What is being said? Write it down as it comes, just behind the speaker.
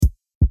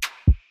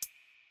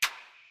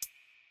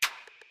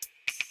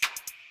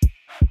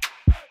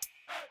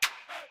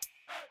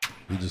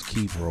We just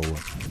keep rolling.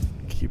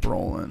 Keep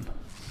rolling.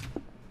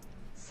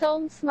 សូ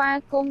មស្វា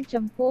គមន៍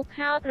ចំពោះ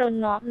ខោត្រ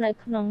ណប់នៅ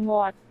ក្នុងវ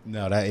ត្ត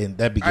No,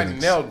 that beginning.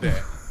 I nailed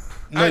that.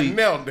 No, I you-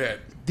 nailed that.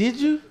 Did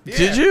you? Yeah.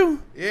 Did you?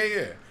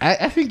 Yeah.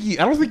 I think you.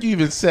 I don't think you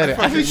even said it.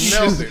 I think you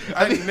nailed just, it.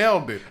 I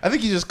nailed it. I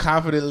think you just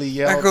confidently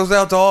yelled. That goes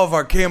out to all of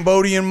our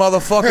Cambodian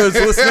motherfuckers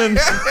listening.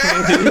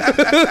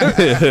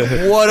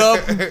 What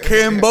up,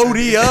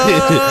 Cambodia?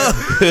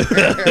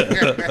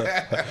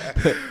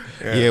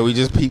 Yeah, we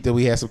just peeped that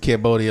we had some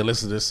Cambodia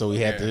listeners, so we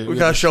had to. We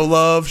gotta show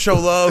love, show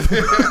love.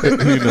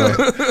 you know,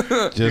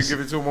 Can you just give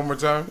it to him one more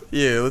time?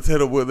 Yeah, let's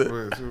hit him with it.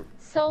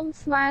 សូម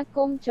ស្វាគ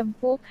មន៍ចំ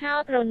ពោះខោ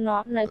ត្រណ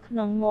ប់នៅក្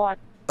នុងវត្ត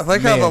I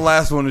like how Man. the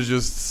last one is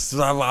just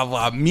blah, blah,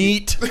 blah,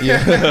 meat.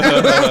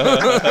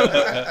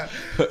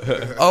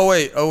 Oh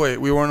wait,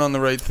 we weren't on the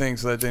right thing,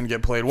 so that didn't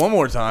get played. One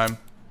more time.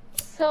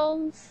 សូម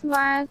ស្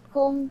វាគ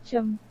មន៍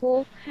ចំពោះ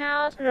ខោ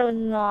ត្រ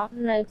ណប់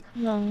នៅក្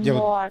នុង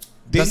វត្ត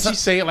didn't she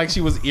say it like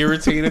she was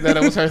irritated that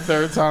it was her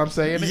third time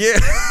saying it? Yeah,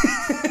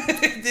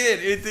 it did.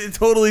 It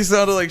totally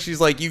sounded like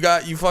she's like,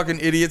 you fucking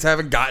idiots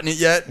haven't gotten it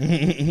yet.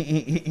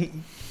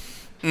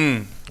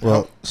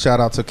 Well, shout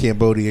out to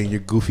Cambodia and your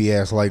goofy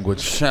ass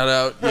language. Shout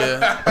out,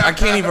 yeah. I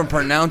can't even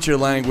pronounce your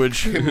language.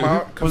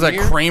 Was that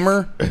here. Kramer?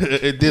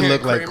 It did Yeah,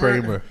 look like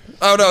Kramer. Kramer.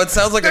 Oh no, it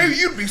sounds like Hey,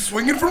 you'd be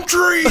swinging from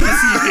trees.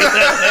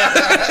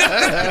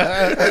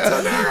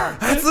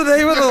 that's the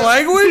name of the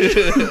language.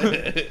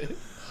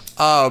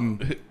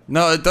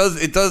 No, it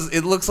does.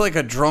 It looks like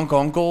a drunk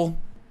uncle.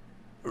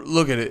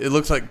 Look at it. It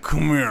looks like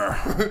come here.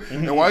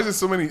 And why is it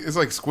so many? It's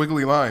like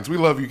squiggly lines. We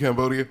love you,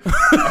 Cambodia.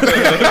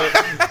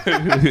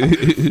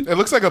 It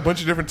looks like a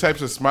bunch of different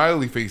types of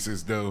smiley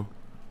faces, though.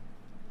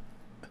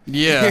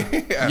 Yeah,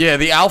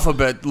 the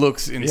alphabet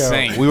looks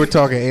insane. We were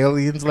talking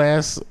aliens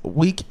last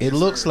week. It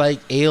looks like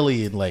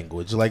alien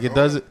language. Like it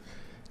doesn't.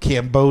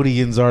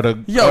 Cambodians are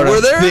the. Yo, are the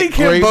were there any thick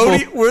gray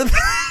Cambodian? folk. Were there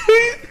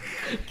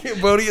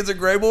Cambodians are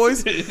gray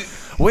boys?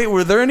 Wait,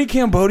 were there any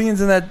Cambodians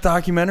in that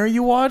documentary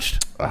you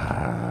watched?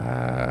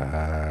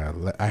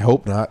 I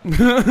hope not.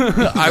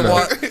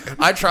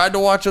 I tried to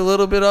watch a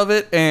little bit of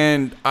it,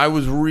 and I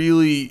was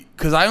really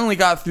because I only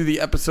got through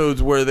the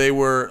episodes where they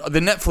were the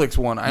Netflix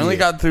one. I only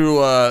got through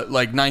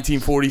like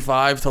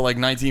 1945 to like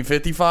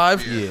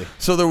 1955. Yeah.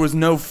 So there was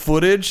no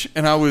footage,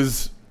 and I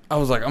was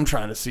like, I'm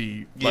trying to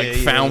see like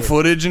found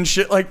footage and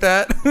shit like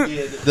that.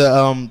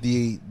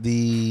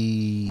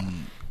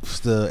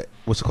 The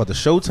what's it called? The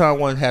Showtime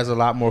one has a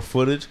lot more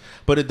footage,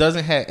 but it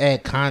doesn't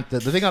add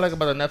content. The thing I like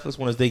about the Netflix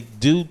one is they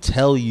do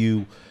tell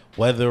you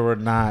whether or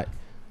not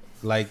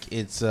like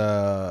it's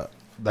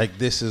like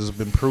this has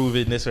been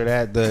proven, this or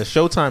that. The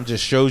Showtime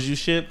just shows you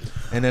shit,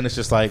 and then it's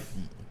just like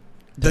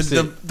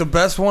The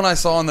best one I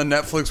saw on the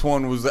Netflix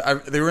one was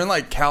they were in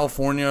like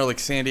California, or like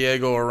San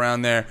Diego, or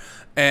around there,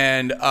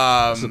 and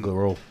That's a good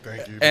role.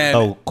 Thank you.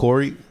 and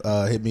Corey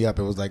hit me up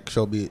and was like,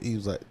 show me.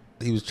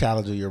 He was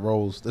challenging your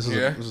roles. This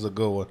is a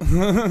good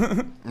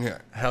one. Yeah.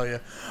 hell yeah,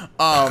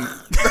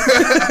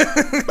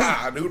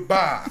 Bye, dude.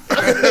 Bye.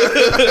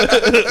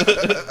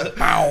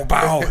 bow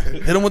bow,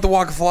 hit him with the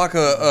Waka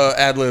Flocka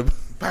ad lib.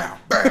 Bow,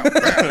 bow,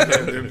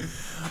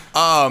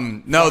 bow.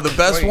 No, the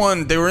best Explain.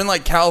 one, they were in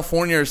like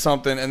California or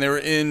something, and they were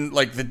in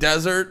like the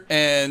desert,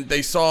 and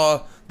they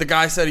saw the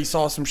guy said he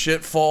saw some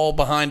shit fall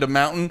behind a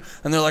mountain,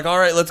 and they're like, all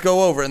right, let's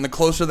go over. And the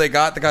closer they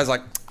got, the guy's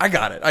like, I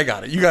got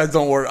it. You guys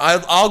don't worry.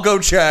 I'll go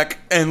check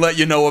and let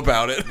you know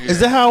about it. Is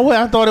that how it went?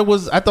 I thought it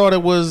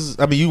was.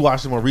 I mean, you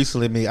watched it more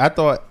recently than me. I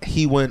thought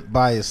he went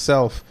by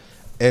himself,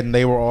 and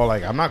they were all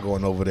like, "I'm not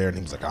going over there," and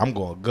he was like, "I'm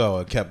going to go,"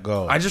 and kept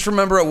going. I just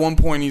remember at one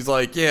point he's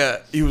like, yeah,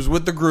 he was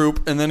with the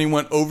group, and then he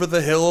went over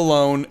the hill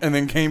alone, and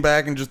then came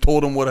back and just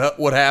told him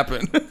what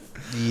happened.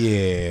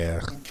 Yeah.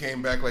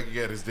 Came back like he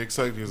got his dick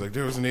sucked. He was like,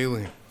 there was an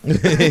alien.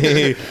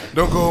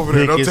 Don't go over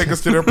there. Don't take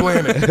us to their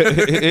planet.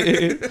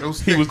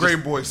 Those thick gray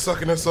boys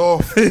sucking us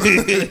off.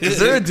 Is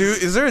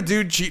there a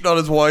dude cheating on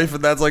his wife,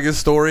 and that's like his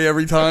story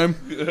every time?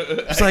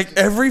 It's like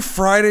every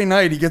Friday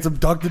night he gets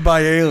abducted by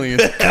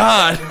aliens.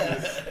 God,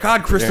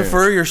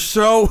 Christopher, you're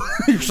so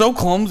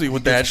clumsy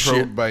with that shit.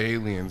 Probed by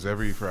aliens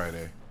every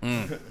Friday.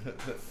 Right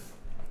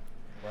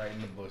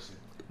in the bush.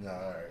 No, all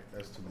right,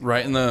 that's too much.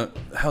 Right in the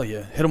hell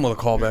yeah, hit him with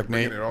a callback,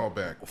 mate. Bringing it all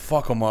back.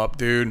 Fuck them up,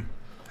 dude.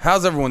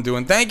 How's everyone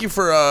doing? Thank you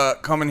for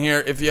coming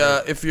here. If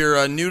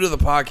you're new to the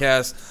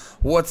podcast,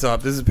 what's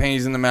up? This is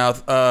Panties in the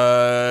Mouth.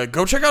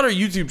 Go check out our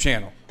YouTube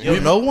channel. Yo,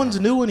 no one's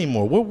new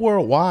anymore. We're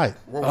worldwide.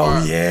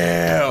 Oh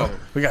yeah,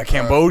 we got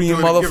Cambodian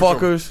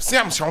motherfuckers.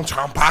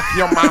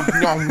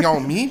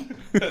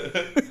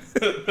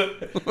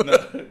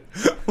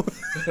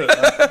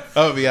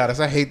 I'll be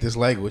honest. I hate this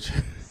language.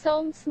 សូ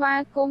មស្វា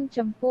គមន៍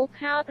ចំពោះ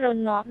ខោត្រ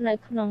ណប់នៅ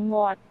ក្នុងវ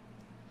ត្ត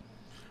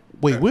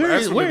Wait, where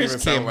That's what is it even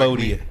sound like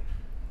Cambodia?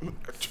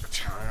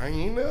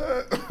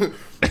 China?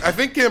 I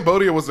think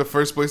Cambodia was the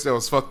first place that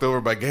was fucked over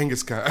by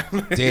Genghis Khan.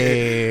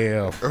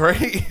 Damn.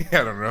 Right?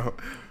 I don't know.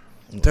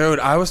 Dude,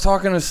 I was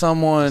talking to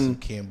someone.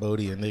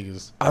 Cambodia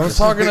niggas. I was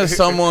talking to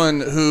someone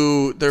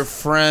who their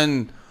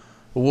friend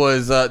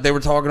was. They were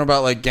talking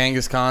about like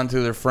Genghis Khan to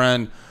their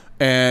friend,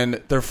 and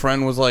their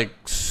friend was like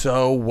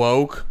so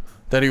woke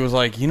that he was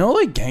like, you know,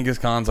 like Genghis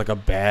Khan's like a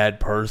bad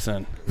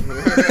person.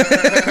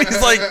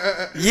 He's like,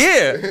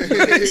 yeah,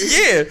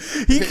 yeah.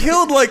 He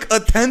killed like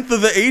 1/10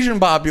 of the Asian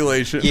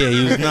population. Yeah,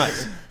 he was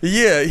nuts.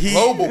 Yeah,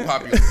 Global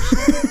population.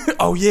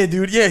 Oh yeah,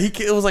 dude. Yeah,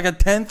 it was like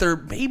 1/10 or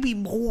maybe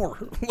more,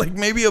 like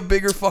maybe a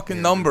bigger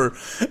fucking number.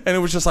 And it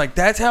was just like,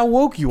 that's how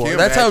woke you are. Can you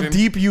That's how imagine?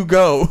 deep you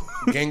go.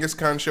 Genghis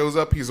Khan shows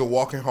up. He's a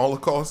walking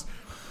Holocaust.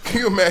 Can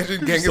you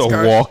imagine Genghis It's a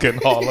Khan? walking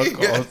Holocaust.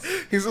 Yeah,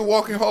 he's a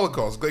walking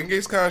Holocaust.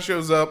 Genghis Khan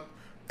shows up.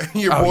 And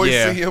your Oh, boys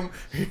yeah. see him.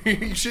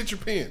 You shit your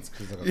pants.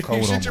 like a You cold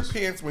shit your almost.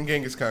 pants when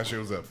Genghis Khan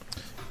shows up.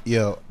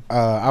 Yo,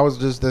 I was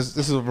just this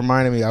is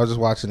reminding me. I was just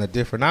watching a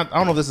different. I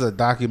don't know if this is a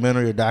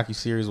documentary or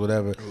docu-series,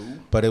 whatever.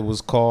 But it was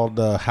called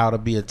How to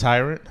Be a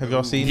Tyrant. Have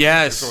y'all seen?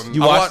 Yes,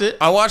 You watched it?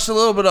 I watched a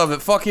little bit of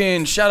it.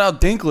 Fucking shout out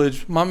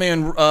Dinklage, my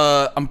man.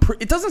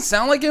 It doesn't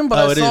sound like him,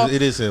 but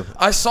It is him.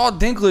 I saw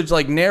Dinklage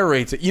like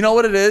narrates it. You know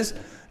what it is?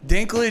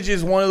 Dinklage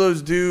is one of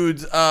those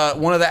dudes,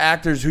 one of the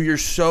actors who you're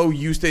so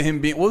used to him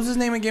being. What was his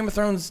name in Game of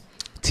Thrones?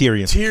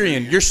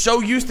 Tyrion. You're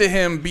so used to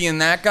him being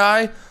that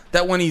guy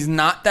that when he's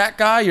not that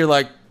guy, you're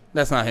like,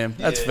 that's not him.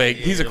 That's fake.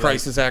 He's a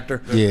crisis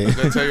actor. Yeah. Did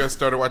I tell you I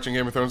started watching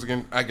Game of Thrones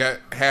again? I got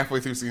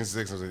halfway through season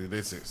 6. I was like,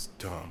 this is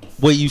dumb.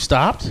 Wait, you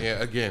stopped?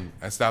 Yeah, again.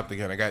 I stopped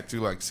again. I got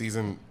to like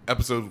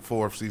episode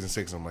 4 of season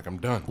 6. I'm like, I'm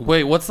done.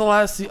 Wait, what's the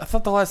last? I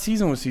thought the last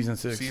season was season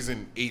 6.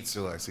 Season 8's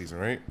the last season,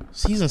 right?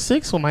 Season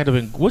 6 might have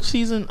been which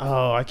season?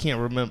 Oh, I can't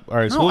remember. All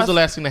right, so No, what was I the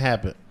last thing that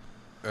happened?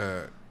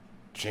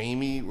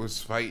 Jamie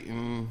was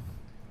fighting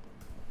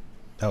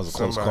That was a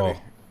close somebody.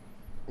 call.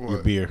 What?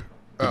 Your beer.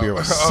 Your beer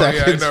was Oh, yeah, I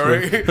seconds. know,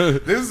 right?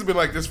 This has been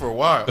like this for a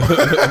while.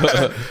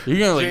 You're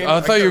gonna like. James,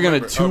 I thought you were can't gonna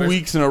remember. 2 Oh, there's-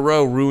 weeks in a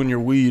row ruin your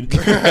weed.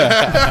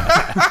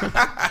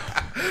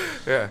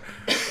 Yeah.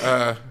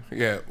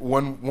 Yeah.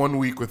 One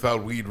week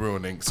without weed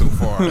ruining so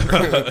far.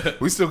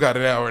 We still got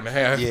an hour and a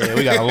half. Yeah,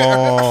 we got a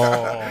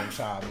long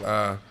time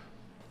left.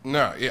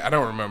 No, yeah, I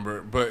don't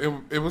remember, but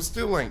it was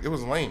still like it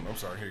was lame. I'm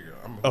sorry. Here you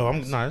go.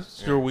 I'm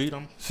nice. Your weed.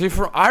 See,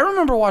 I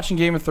remember watching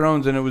Game of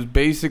Thrones, and it was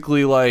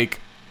basically like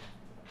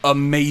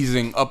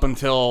amazing up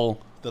until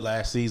The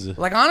last season.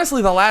 like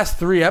honestly the last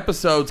 3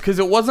 episodes, because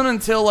it wasn't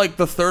until like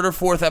the 3rd or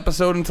 4th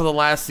episode into the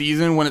last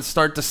season when it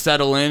started to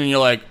settle in, and you're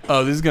like,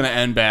 oh, this is gonna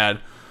end bad.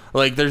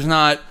 Like there's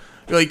not.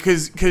 Like,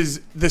 because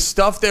the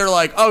stuff they're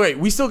like, oh, wait,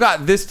 we still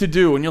got this to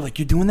do. And you're like,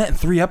 you're doing that in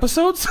 3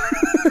 episodes?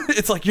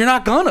 It's like, you're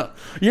not gonna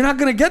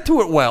get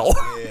to it well.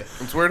 Yeah.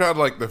 It's weird how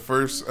like the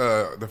first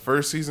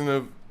 2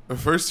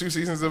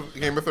 seasons of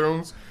Game of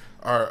Thrones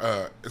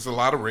are it's a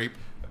lot of rape.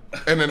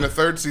 And then the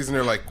 3rd season,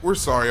 they're like, we're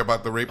sorry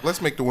about the rape. Let's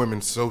make the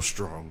women so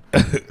strong. They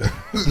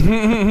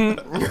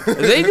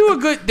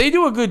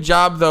do a good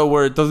job, though,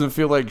 where it doesn't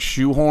feel like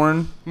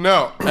shoehorn.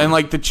 No. And,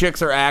 like, the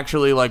chicks are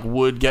actually, like,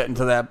 would get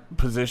into that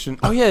position.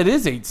 Oh, yeah, it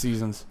is 8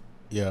 seasons.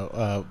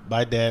 Yo,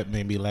 my dad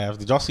made me laugh.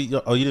 Did y'all see?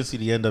 Oh, you didn't see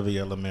the end of it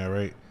yet, Lemaire,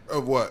 right?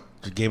 Of what?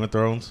 Game of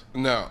Thrones.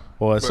 No.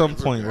 Well, at But- some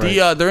point,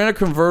 right? They're in a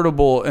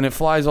convertible, and it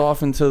flies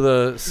off into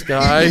the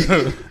sky,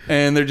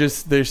 and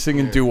they're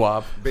singing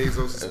doo-wop.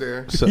 Bezos is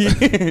there.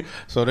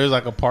 So there's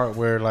like a part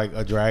where like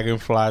a dragon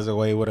flies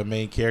away with a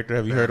main character.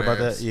 Have you heard about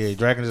that? Badass. Yeah,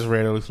 dragon just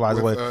randomly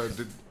flies With away.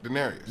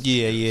 Daenerys.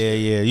 Yeah.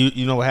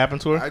 You know what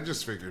happened to her? I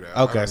just figured out.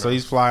 I Okay, don't so know.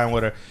 he's flying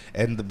with her,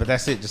 but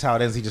that's it. Just how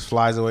it ends. He just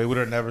flies away with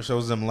her. Never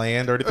shows them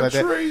land or anything like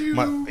that.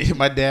 Atreyu.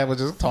 My dad was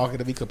just talking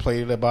to me,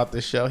 complaining about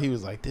this show. He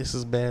was like, "This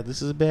is bad.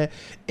 This is bad."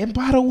 And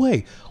by the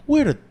way,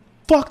 where the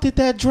fuck did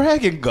that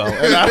dragon go?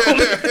 And I don't,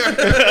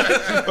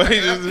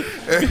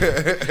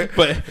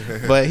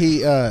 but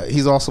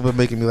he's also been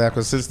making me laugh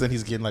because since then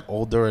he's getting like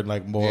older and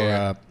like more.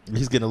 Yeah.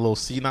 He's getting a little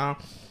senile,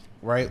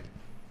 right?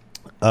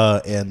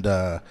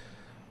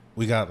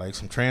 We got like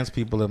some trans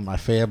people in my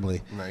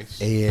family. Nice.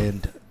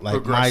 And like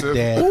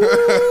Progressive.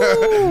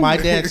 my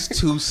dad's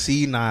too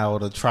senile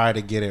to try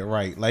to get it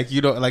right. Like,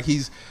 you know, like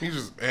he's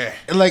just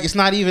like, it's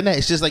not even that.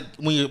 It's just like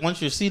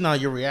once you're senile,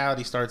 your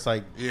reality starts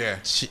like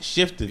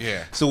shifting.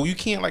 Yeah. So you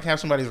can't like have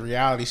somebody's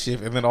reality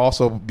shift and then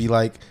also be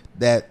like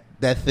that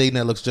thing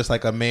that looks just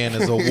like a man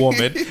is a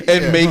woman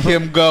and make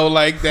him go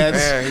like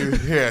that's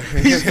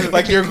he's,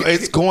 like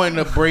it's going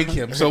to break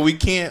him. So we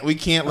can't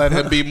let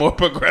him be more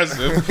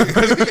progressive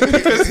because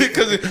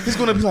he's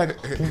going to be like,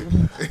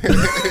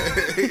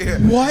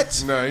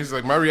 what? No, he's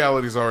like, my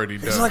reality's already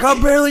done. It's like,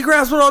 I'm barely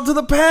grasping onto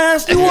the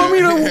past. You want me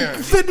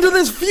to fit into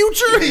this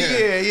future?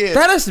 Yeah.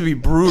 That has to be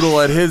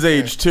brutal at his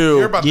age, too.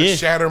 You're about to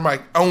shatter my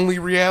only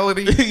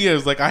reality. Yeah,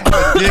 it's like, I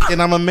have a dick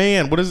and I'm a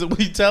man. What is it? What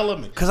are you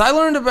telling me? Because I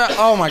learned about,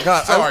 oh my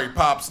God. Sorry,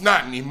 Pops,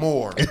 not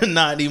anymore.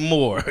 Not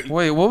anymore.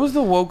 Wait, what was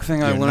the woke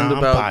thing I learned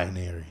about?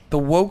 Non-binary. The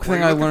woke Were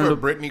thing you I looking learned for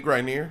about. Brittany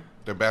Griner,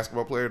 the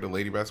basketball player, the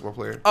lady basketball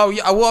player? Oh,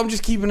 yeah. Well, I'm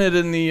just keeping it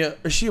in the.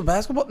 Is she a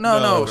basketball?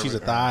 No. She's a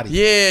thotty.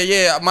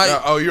 Yeah.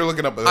 No, you're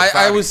looking up.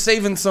 I was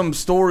saving some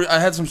story. I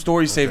had some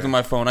stories saved in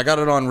my phone. I got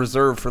it on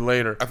reserve for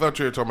later. I thought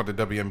you were talking about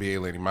the WNBA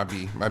lady. My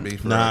B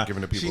for Nah,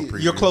 giving the people a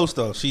preview. you're close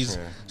though. She's a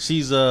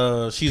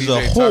PJ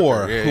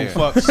whore Tucker. Yeah, who yeah.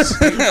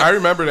 fucks. I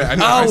remember that.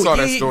 I saw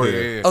that yeah.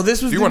 story. Yeah. Oh,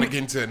 this was Do you the- want to get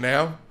into it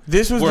now?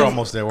 We're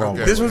almost there. We're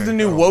almost This was the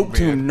new woke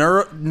term,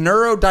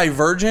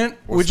 neurodivergent,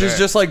 which is that?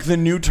 just like the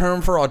new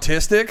term for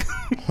autistic.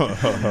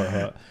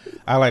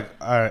 I like.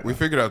 All right, We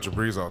figured out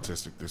Jabri's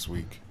autistic this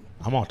week.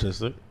 I'm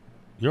autistic.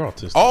 You're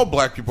autistic. All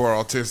black people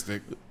are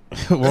autistic.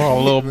 We're all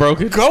a little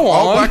broken. Go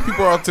All on. black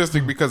people are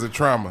autistic because of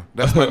trauma.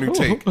 That's my new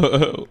take.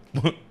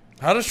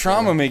 How does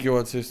trauma make you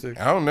autistic?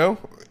 I don't know.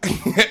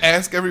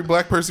 Ask every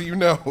black person you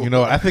know. You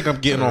know, I think I'm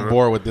getting on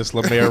board with this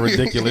Lemaire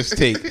ridiculous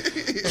take.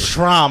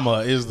 Trauma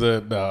is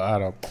the I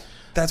don't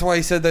That's why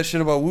he said that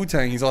shit about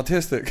Wu-Tang. He's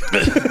autistic.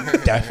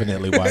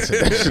 definitely watch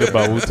that shit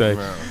about Wu-Tang.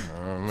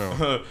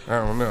 I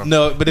don't know.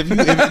 No, but if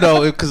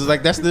because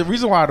like that's the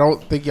reason why I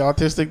don't think you're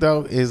autistic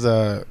though is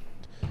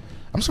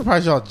I'm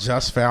surprised y'all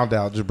just found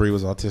out Jabri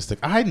was autistic.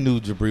 I knew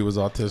Jabri was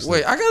autistic.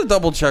 Wait, I gotta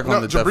double check on No,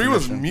 the Jabri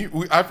was definition.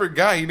 mute. I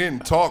forgot he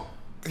didn't talk.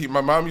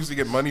 My mom used to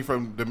get money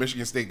from the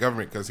Michigan state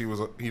government because he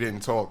didn't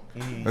talk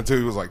until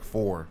he was like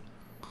 4.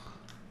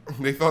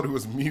 They thought he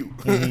was mute.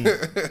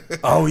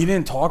 Oh, he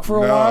didn't talk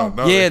for a No, while.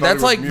 no, they Yeah, thought that's he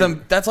was like the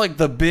mute. that's like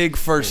the big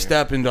first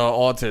step into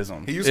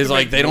autism. He used Is to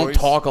like make they don't noise.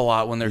 talk a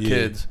lot when they're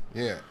kids.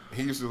 Yeah,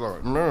 he used to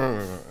like, no.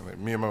 And like,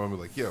 me and my mom would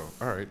be like, yo,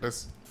 all right,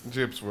 that's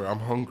Jibs where I'm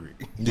hungry.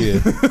 Yeah.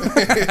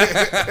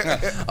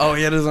 Oh,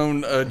 he had his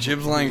own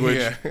Jibs language.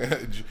 Yeah,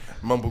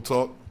 mumble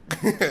talk.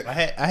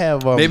 I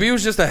have Maybe he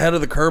was just ahead of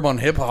the curve on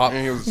hip hop.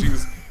 And he was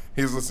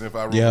listening. If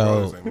I wrote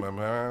Yo. like,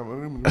 "Mama."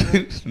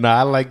 Nah,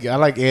 I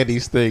like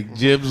Andy's thing.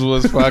 Jibs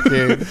was fucking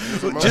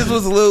Jibs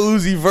was Lil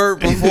Uzi Vert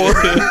before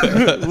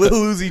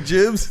Lil Uzi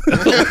Jibs.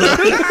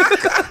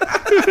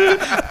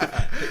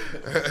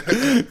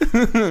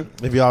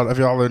 If y'all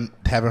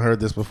haven't heard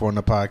this before in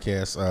the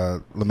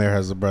podcast, Lemaire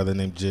has a brother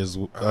named Jibs.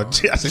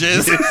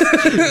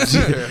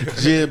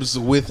 Jibs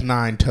with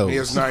 9 toes. He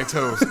has 9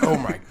 toes. Oh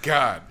my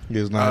god. He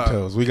has 9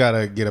 toes. We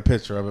gotta get a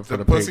picture of it for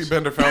The the pussy page.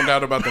 bender found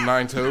out about the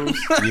 9 toes.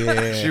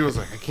 Yeah. She was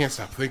like, I can't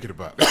stop thinking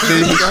about it.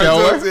 Did he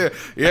show her?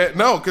 Yeah,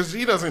 no, because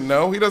he doesn't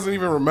know. He doesn't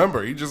even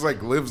remember. He just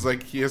like lives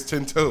like he has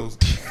 10 toes.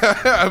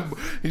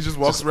 He just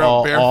walks around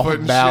all barefoot off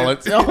and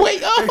balance. shit. Oh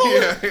wait,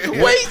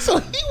 Yeah. wait. So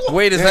he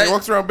Wait, is Yeah, he that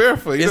walks around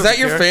barefoot. He is that doesn't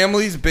your care.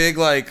 family's big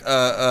like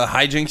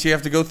hijinks you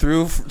have to go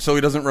through so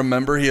he doesn't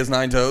remember he has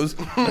 9 toes?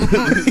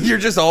 You're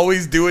just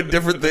always doing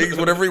different things.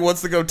 Whenever he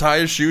wants to go tie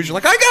his shoes, you're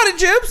like, I got it,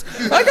 Jibs.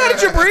 I got it,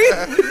 Jabri.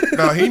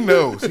 No, he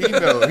knows. He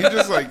knows.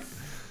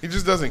 He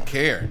just doesn't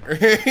care.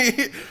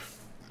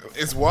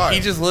 It's wild.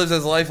 He just lives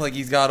his life like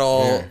he's got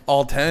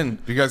all 10.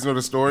 Do you guys know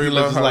the story? He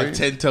lives about how like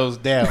 10 toes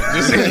down.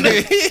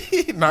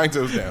 Just 9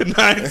 toes down.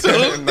 9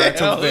 toes 9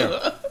 toes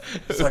down.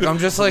 It's like, I'm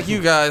just like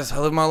you guys. I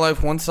live my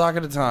life one sock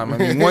at a time. I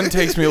mean, one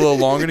takes me a little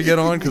longer to get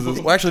on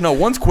because, actually, no,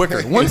 one's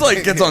quicker. One's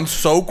like gets on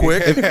so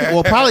quick.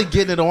 well, probably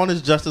getting it on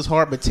is just as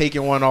hard, but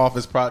taking one off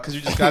is probably because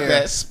you just got Yeah.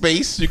 that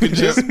space you can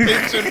just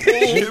pinch and pull.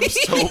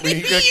 Jibs told me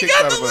he got You kicked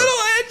got out the of a... little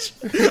edge.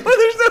 Oh,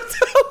 there's no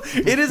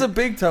toe. It is a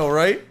big toe,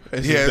 right?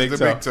 It's Yeah, a it's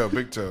the big toe,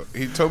 big toe.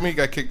 He told me he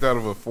got kicked out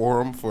of a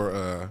forum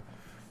for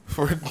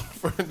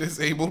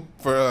disabled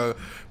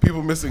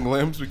people missing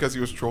limbs because he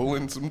was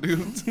trolling some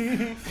dudes.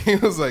 He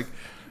was like,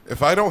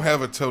 if I don't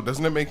have a toe,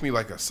 doesn't it make me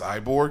like a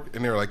cyborg?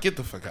 And they were like, get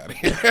the fuck out of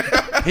here.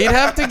 He'd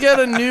have to get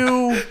a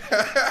new.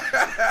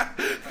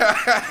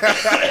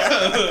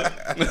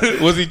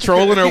 Was he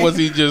trolling or was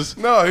he just?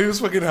 No, he was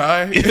fucking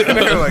high. And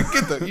they were like,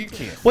 you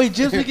can't. Wait,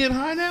 Jibs be getting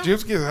high now?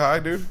 Jibs gets high,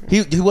 dude.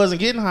 He wasn't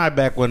getting high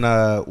back when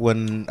I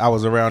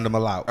was around him a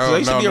lot. So I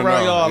used to be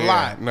around y'all a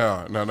lot.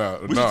 No.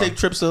 We should take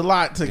trips a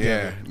lot Yeah,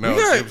 together. no,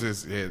 We got- Jibs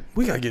is, yeah.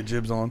 We gotta get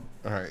Jibs on.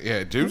 All right,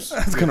 yeah, Jibs.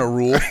 That's gonna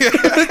rule.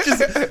 Just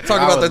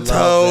talk I about the would love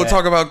toe. that.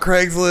 Talk about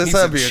Craigslist. He's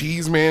That'd a be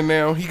cheese man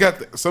now. He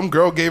got some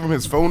girl gave him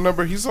his phone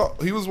number. He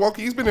was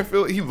walking. He's been in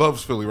Philly. He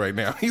loves Philly right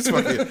now. He's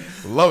fucking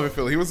loving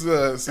Philly. He was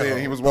saying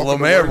he was the walking.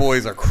 to Lemaire work.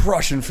 boys are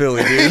crushing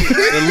Philly, dude.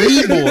 The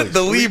Lee boys.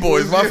 The Lee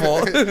boys. My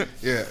fault.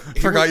 Yeah,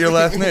 Forgot your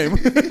last name.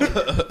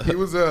 He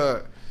was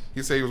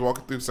He said he was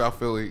walking through South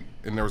Philly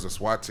and there was a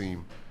SWAT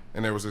team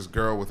and there was this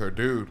girl with her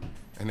dude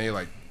and they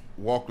like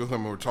walked with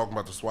him and were talking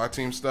about the SWAT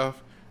team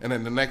stuff. And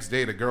then the next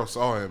day, the girl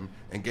saw him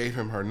and gave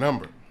him her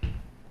number.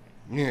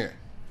 Yeah,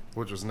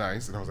 which was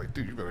nice. And I was like,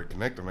 dude, you better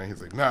connect him, man.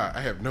 He's like, nah,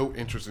 I have no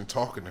interest in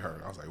talking to her.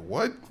 And I was like,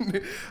 what?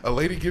 A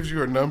lady gives you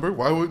her number?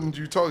 Why wouldn't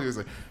you talk? He was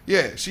like,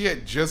 yeah, she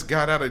had just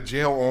got out of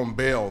jail on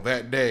bail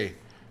that day.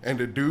 And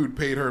the dude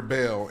paid her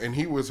bail. And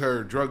he was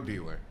her drug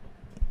dealer.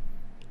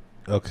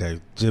 Okay,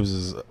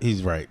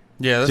 he's right.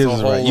 Yeah, that's Jibs a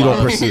is whole right. You don't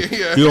lot. pursue.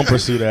 Yeah. You don't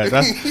pursue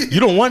that. You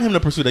don't want him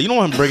to pursue that. You don't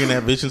want him bringing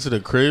that bitch into the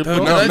crib. Dude,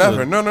 bro. no, No,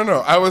 never. No.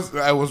 I was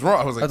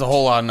wrong. I was like, That's a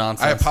whole lot of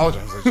nonsense. I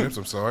apologize. I was like, Jibs,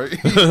 I'm sorry.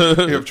 You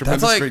have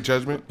tremendous like- straight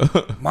judgment.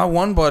 My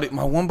one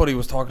buddy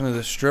was talking to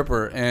this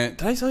stripper, and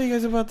did I tell you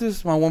guys about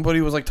this? My one buddy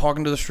was like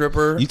talking to the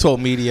stripper. You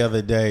told me the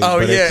other day. Oh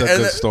but yeah, it's a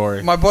and good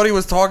story. My buddy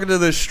was talking to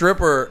this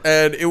stripper,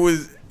 and it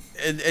was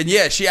and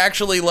yeah, she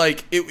actually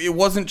like it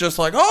wasn't just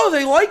like, oh,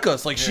 they like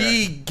us. Like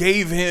she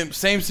gave him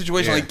same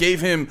situation, like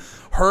gave him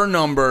her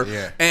number,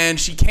 and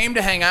she came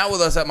to hang out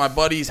with us at my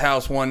buddy's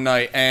house one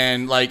night,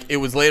 and like it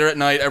was later at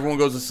night, everyone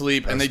goes to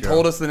sleep, and they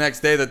told us the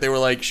next day that they were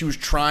like, she was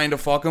trying to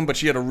fuck him, but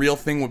she had a real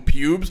thing with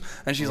pubes,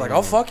 and she's like,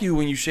 I'll fuck you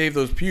when you shave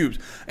those pubes,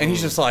 and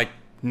he's just like,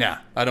 nah,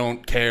 I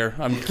don't care.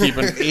 I'm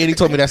keeping. Andy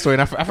told me that story,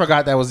 and I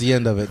forgot that was the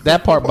end of it.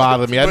 That part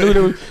bothered me. I knew it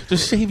was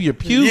just shave your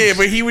pubes. Yeah,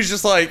 but he was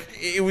just like,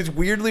 it was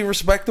weirdly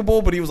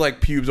respectable, but he was like,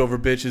 pubes over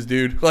bitches,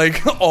 dude,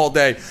 like all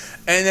day.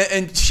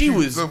 And she Pubes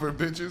was over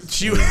bitches.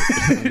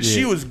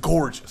 She was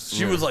gorgeous.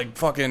 She was like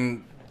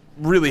fucking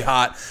really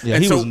hot. Yeah,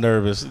 and he so was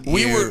nervous.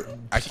 We were.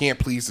 I can't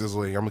please this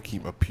lady. I'm gonna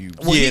keep my pubes.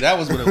 Yeah, that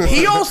was what it was.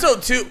 He also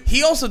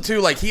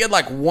too like he had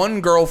like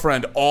one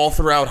girlfriend all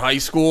throughout high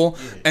school,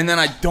 and then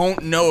I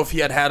don't know if he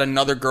had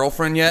another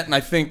girlfriend yet, and I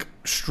think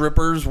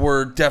strippers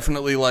were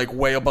definitely like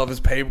way above his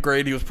pay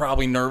grade. He was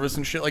probably nervous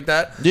and shit like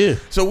that. Yeah.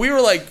 So we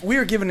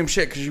were giving him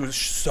shit because she was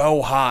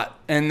so hot,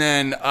 and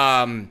then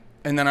I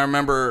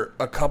remember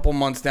a couple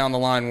months down the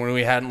line when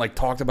we hadn't like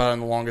talked about it in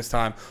the longest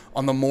time,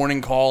 on the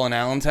morning call in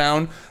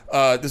Allentown.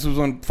 This was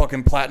when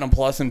fucking Platinum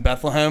Plus in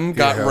Bethlehem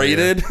got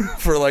raided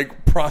for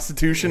like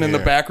prostitution in the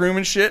back room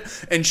and shit.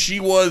 And she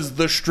was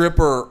the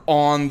stripper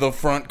on the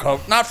front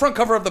cover, not front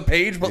cover of the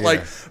page, but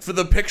like for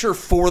the picture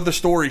for the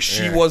story,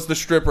 she was the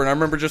stripper. And I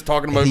remember just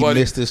talking to my buddy.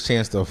 He missed his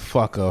chance to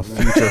fuck a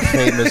future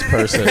famous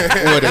person.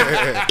 What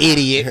an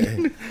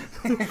idiot.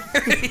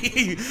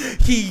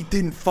 He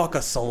didn't fuck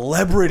a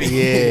celebrity.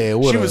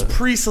 Yeah, she was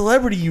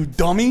pre-celebrity, you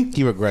dummy.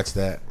 He regrets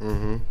that.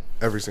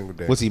 Every single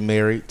day. Was he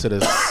married to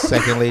the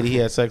second lady he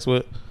had sex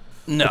with?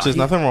 No, Which is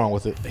nothing wrong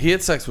with it. He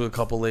had sex with a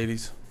couple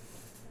ladies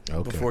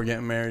Okay. before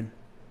getting married.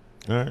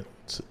 All right.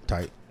 It's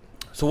tight.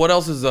 So what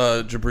else is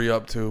Jabri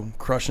up to?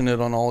 Crushing it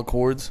on all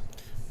accords?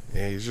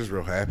 Yeah, he's just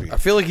real happy. I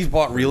feel like he's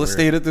bought real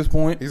estate at this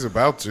point. He's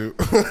about to.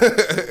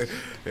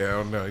 Yeah, I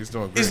don't know. He's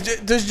doing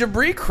great. Does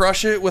Jabri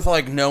crush it with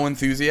like no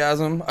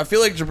enthusiasm? I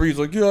feel like Jabri's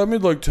like, yeah, I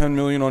made like 10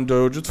 million on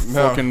Doge. It's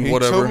fucking he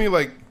whatever. told me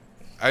like,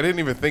 I didn't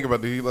even think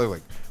about it. He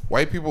like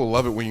white people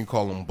love it when you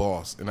call him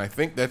boss, and I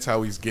think that's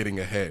how he's getting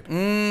ahead.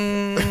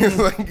 And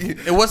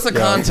what's the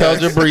Tell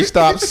context? Jabri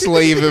stop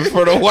slaving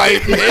for the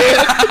white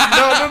man.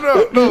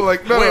 No.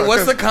 Like, no. Wait, no,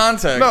 what's the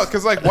context? No,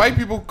 because like white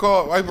people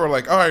are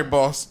like, all right,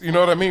 boss. You know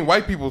what I mean?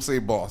 White people say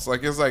boss.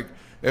 Like it's like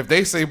if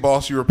they say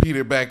boss, you repeat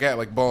it back at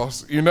like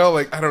boss. You know,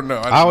 like I don't know.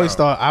 I always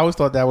thought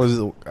that was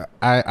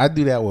I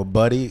do that with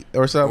Buddy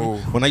or something. Ooh.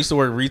 When I used to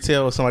work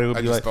retail, somebody would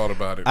I be just like, thought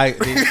about it.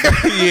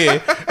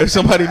 If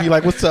somebody be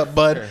like, "What's up,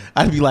 bud?"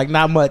 I'd be like,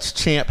 "Not much,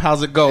 champ.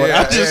 How's it going?"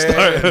 I just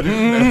started.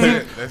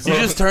 You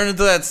just turned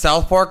into that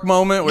South Park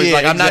moment where he's Yeah,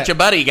 like, I'm not your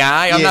buddy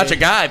guy. I'm not your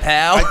guy,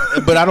 pal.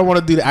 But I don't want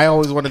to do that. I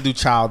always want to do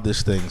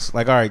childish things.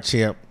 Like, all right,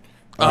 champ.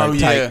 All right,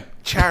 yeah.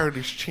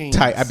 Childish change.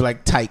 Tyke. I'd be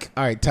like, Tyke.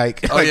 All right,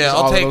 Tyke. Oh Like, yeah, just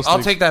all of those I'll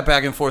things. take that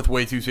back and forth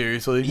way too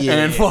seriously, Yeah.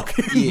 and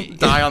fucking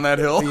die on that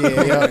hill.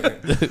 Yeah.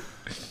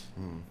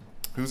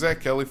 Who's that?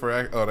 Kelly for?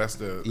 Oh, that's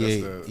the.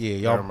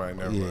 Y'all. Never mind.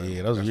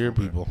 Yeah, those are That's your my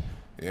bad. people.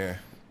 Yeah.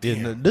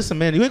 Yeah, listen,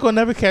 man, you ain't gonna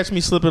never catch me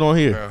slipping on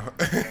here.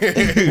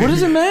 What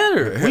does it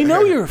matter? We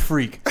know you're a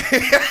freak.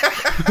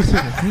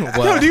 Wow.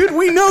 No, dude,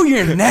 we know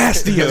you're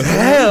nasty as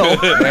hell.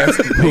 Who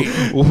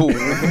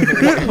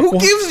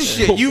gives a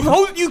shit? You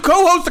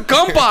co-host a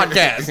cum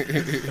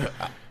podcast.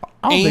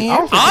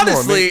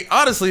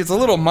 Honestly, it's a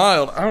little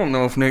mild. I don't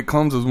know if Nate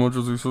comes as much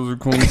as he says he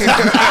comes.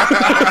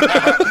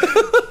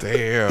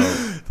 Damn.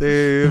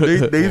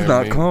 Nate's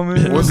not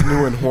coming. What's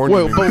new and horny?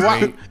 Wait, but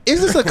why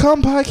is this a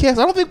cum podcast?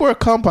 I don't think we're a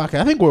cum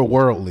podcast. I think we're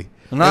worldly.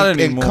 Not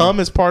and anymore. cum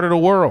is part of the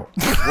world.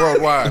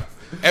 Worldwide.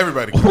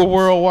 Everybody We're comes.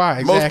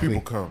 worldwide. Most Exactly.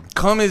 people come.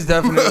 Cum is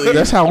definitely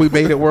That's how we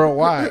made it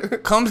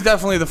worldwide. cum's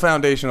definitely the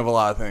foundation of a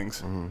lot of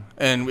things,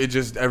 and it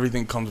just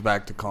everything comes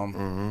back to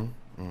cum.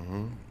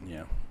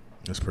 Yeah.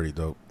 That's pretty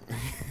dope.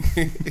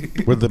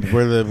 we're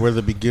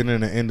the beginning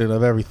and ending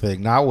of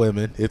everything. Not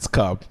women. It's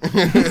cum.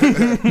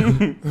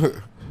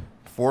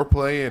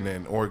 Foreplay and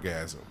then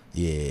orgasm.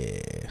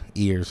 Yeah,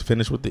 ears.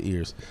 Finish with the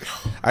ears.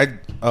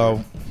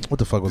 What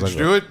the fuck was Did I you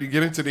do it? You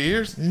get into the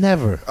ears?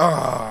 Never.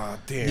 Ah,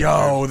 damn.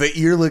 Yo, the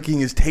ear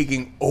licking is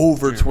taking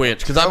over Twitch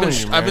because I've telling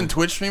you, been man.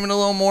 Twitch streaming a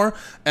little more,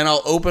 and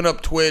I'll open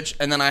up Twitch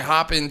and then I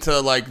hop into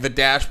like the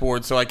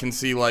dashboard so I can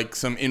see like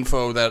some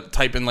info that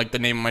type in like the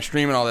name of my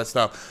stream and all that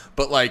stuff.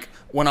 But like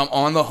when I'm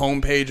on the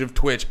homepage of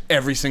Twitch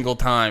every single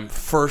time,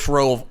 first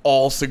row of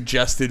all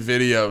suggested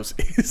videos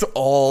is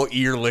all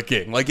ear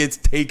licking. Like it's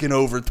taken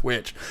over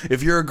Twitch.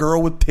 If you're a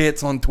girl with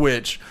tits on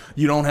Twitch,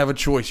 you don't have a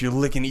choice. You're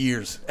licking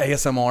ears,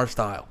 ASMR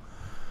style.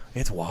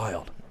 It's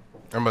wild.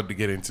 I'm about to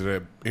get into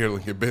that ear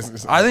licking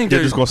business. I think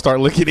You're there's just gonna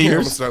start licking I'm gonna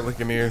ears. start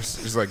licking ears.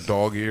 Just like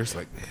dog ears.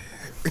 Like,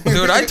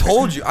 Dude, I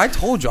told you. I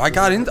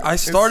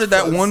started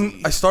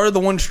the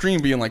one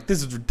stream being like,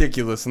 this is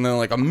ridiculous, and then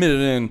like a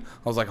minute in,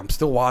 I was like, I'm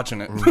still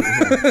watching it.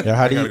 Yeah,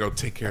 how I do gotta you go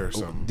take care of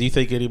something. do you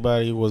think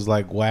anybody was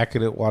like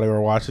whacking it while they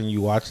were watching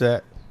you watch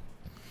that?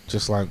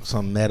 Just like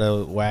some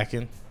meta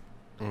whacking.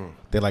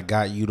 They like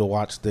got you to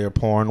watch their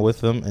porn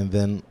with them, and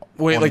then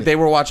Wait, like they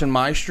were watching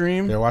my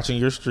stream? They're watching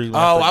your stream.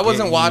 Oh, I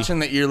wasn't watching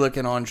the ear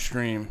licking on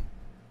stream.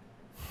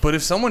 But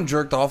if someone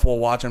jerked off while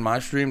watching my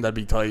stream, that'd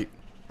be tight.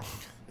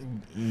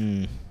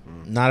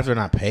 Not if they're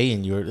not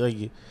paying you.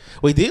 Like,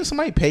 wait, didn't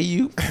somebody pay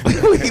you?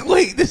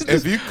 wait, this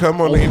If you come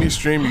on any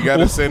stream, you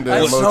gotta send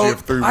an emoji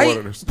of 3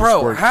 waters.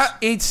 Bro, we're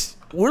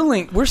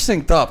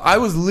synced up. I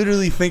was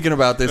literally thinking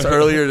about this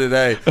earlier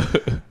today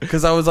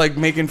because I was like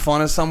making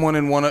fun of someone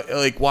and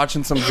like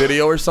watching some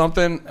video or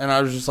something, and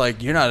I was just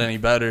like, "You're not any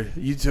better.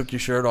 You took your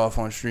shirt off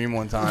on stream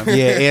one time."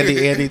 Yeah,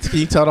 Andy, can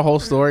you tell the whole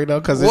story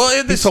though? Because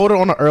he told it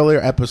on an earlier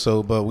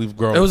episode, but we've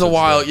grown. It was a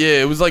while.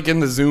 Yeah, it was like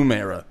in the Zoom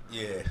era.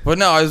 Yeah. But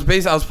no, I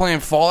was playing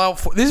Fallout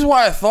 4. This is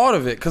why I thought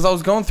of it, because I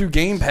was going through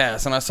Game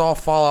Pass and I saw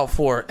Fallout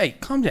 4. Hey,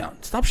 calm down.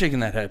 Stop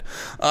shaking that head.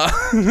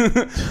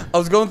 I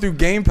was going through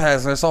Game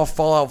Pass and I saw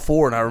Fallout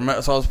 4, and I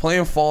remember. So I was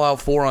playing Fallout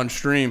 4 on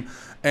stream,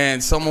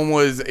 and someone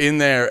was in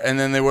there, and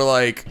then they were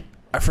like,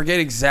 I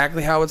forget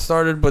exactly how it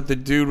started, but the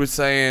dude was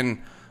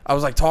saying, I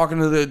was like talking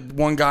to the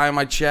one guy in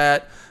my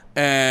chat,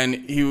 and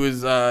he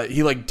was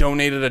he like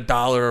donated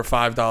 $1 or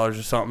 $5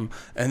 or something,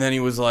 and then he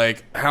was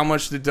like, how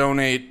much to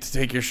donate to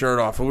take your shirt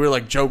off? And we were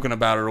like joking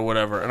about it or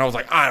whatever, and I was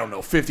like, I don't know,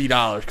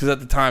 $50, because at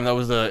the time that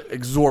was an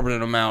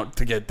exorbitant amount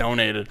to get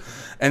donated.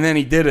 And then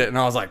he did it, and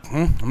I was like,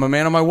 I'm a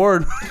man of my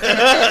word.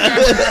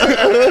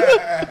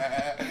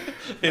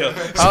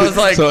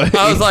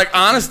 I was like,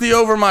 honesty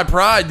over my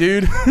pride,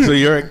 dude. So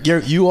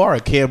you are a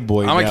cam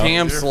boy. I'm now. a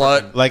cam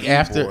slut. Like Cam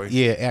after, boy.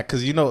 yeah,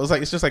 because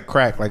it's just like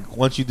crack. Like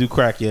once you do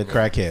crack, you're a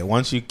crackhead.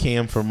 Once you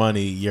cam for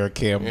money, you're a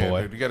cam Yeah,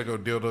 boy. dude, you gotta go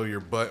dildo your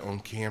butt on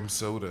cam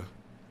soda.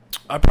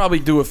 I probably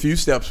do a few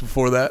steps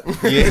before that.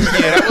 Yeah,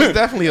 that was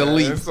definitely a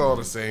leap. It's all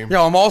the same.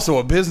 Yo, I'm also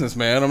a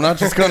businessman. I'm not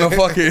just gonna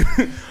fucking,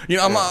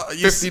 I'm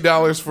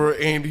 $50 for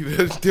Andy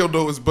to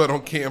dildo his butt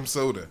on cam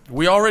soda.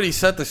 We already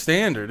set the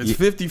standard. It's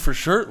 50 for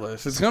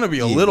shirtless. It's gonna be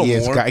a little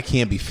more. It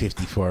can't be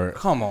 50 for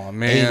Come on,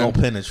 man. anal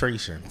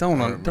penetration.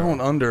 Don't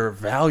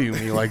undervalue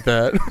me like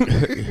that.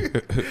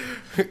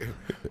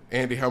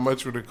 Andy, how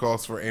much would it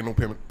cost for anal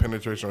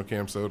penetration on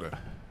cam soda?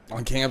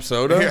 On Camp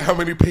Soda? Yeah, how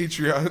many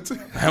Patreons?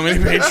 How many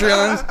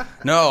Patreons?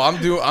 No,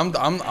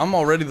 I'm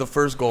already the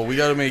first goal. We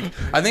gotta make.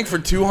 I think for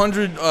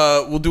 200,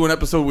 we'll do an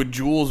episode with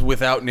Jules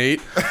without Nate,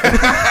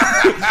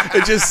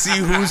 and just see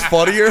who's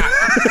funnier.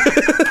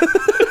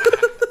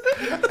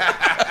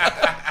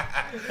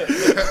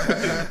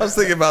 I was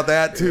thinking about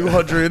that.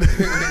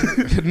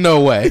 200.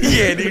 No way.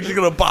 Yeah, dude, you're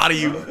gonna body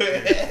you.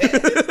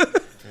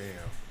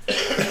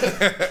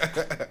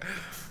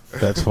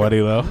 That's funny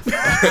though.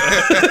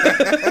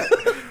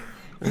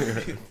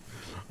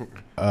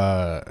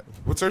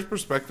 What's her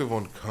perspective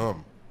on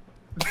cum?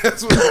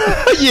 That's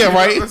what, Yeah,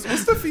 right.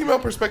 What's the female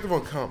perspective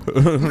on cum?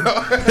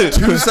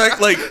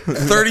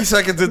 30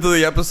 seconds into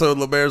the episode,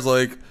 LeBare's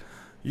like,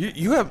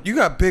 you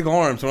got big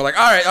arms. And we're like,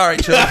 all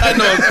right, chill. I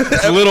know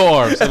it's little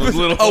arms. It was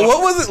little. Oh,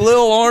 what was it?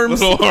 Little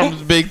arms? Little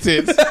arms, big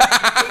tits.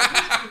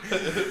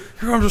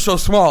 Your arms are so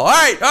small. All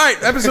right.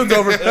 Episode's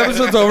over.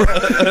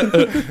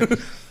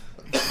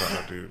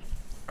 Nah, dude.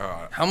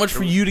 How much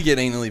for you to get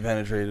anally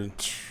penetrated?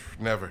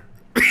 Never.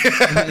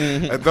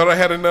 I thought I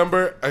had a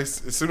number. As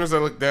soon as I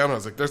looked down, I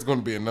was like, "There's going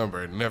to be a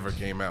number." It never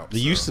came out. There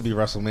used to be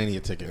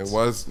WrestleMania tickets. It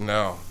was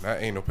not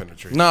anal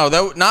penetration. No,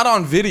 that not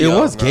on video. It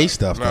was gay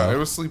stuff No, though. it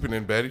was sleeping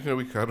in bed. You know,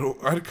 we cuddle.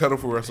 I'd cuddle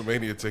for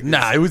WrestleMania tickets.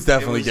 Nah, it was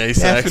definitely gay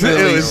sex.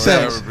 definitely It was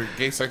sex. sex.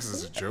 Gay sex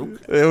is a joke.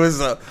 It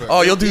was.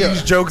 Oh, you'll do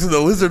these jokes in the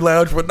Lizard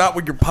Lounge, but not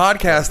with your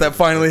podcast that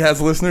finally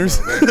has listeners.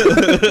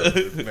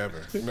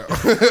 Never. No.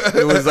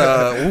 It was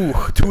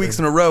 2 weeks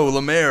in a row.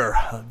 Lemaire,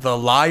 the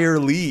liar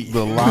Lee,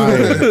 The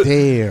liar.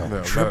 Damn.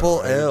 No,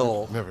 Triple not-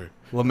 L. Never.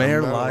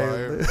 Lemaire I'm not a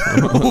liar.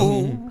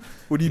 liar.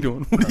 What are you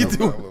doing? I'm not a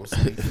little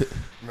snake.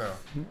 No.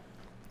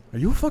 Are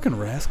you a fucking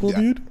rascal,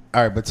 dude?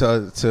 All right, but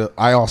to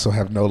I also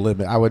have no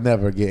limit. I would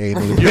never get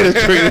anally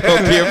penetrated on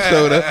Camp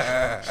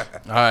Soda.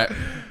 All right.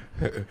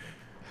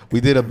 We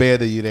did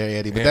abandon you there,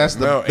 Andy, but that's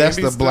the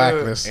Andy's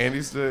blackness.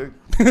 Andy's the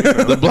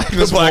The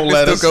blackness won't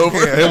let us. took over.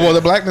 Yeah, well, the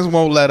blackness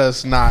won't let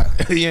us not.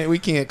 Yeah, we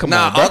can't. Come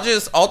Nah, on, bro.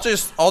 I'll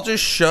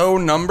just show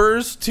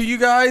numbers to you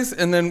guys,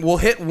 and then we'll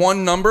hit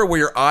one number where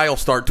your eye will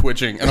start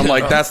twitching, and I'm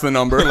like, that's the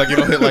number. Like you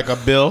don't hit like a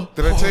bill.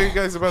 Did I tell you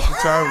guys about the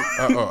time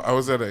I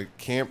was at a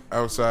camp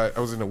outside?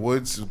 I was in the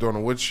woods doing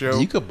a wood show.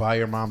 You could buy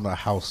your mom a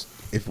house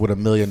if with $1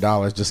 million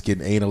just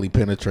getting anally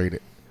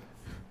penetrated.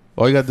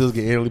 All you gotta do is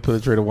get anally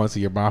penetrated once,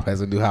 and your mom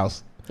has a new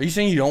house. Are you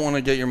saying you don't want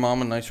to get your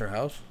mom a nicer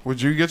house?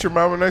 Would you get your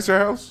mom a nicer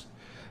house?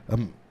 I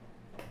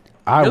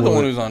You're would. the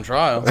one who's on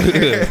trial.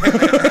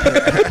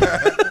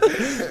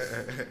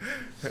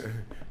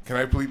 Can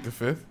I plead the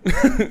fifth?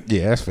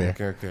 Yeah, that's fair.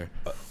 Okay.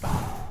 All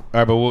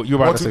right, but you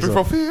were about 1, to 2, say 3,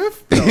 4, something.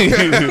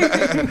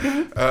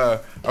 fifth. I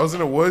was in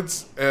the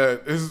woods.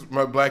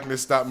 My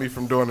blackness stopped me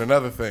from doing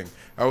another thing.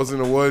 I was in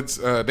the woods.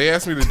 They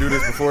asked me to do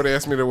this before. They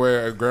asked me to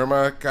wear a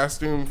grandma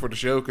costume for the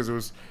show because it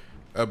was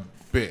a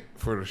bit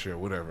for the show,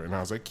 whatever. And I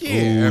was like,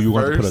 yeah. Ooh, you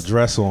want to put first. a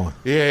dress on?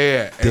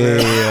 Yeah. And Damn.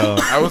 then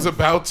I was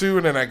about to,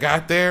 and then I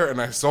got there and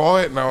I saw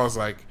it, and I was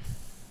like,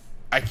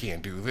 I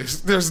can't do this.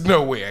 There's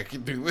no way I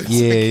can do this.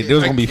 Yeah, there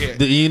was gonna I be,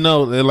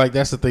 can't. like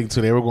that's the thing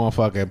too. They were gonna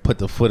fucking put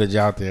the footage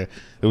out there.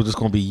 It was just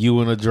gonna be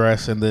you in a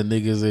dress, and then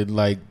niggas in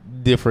like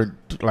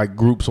different like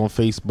groups on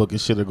Facebook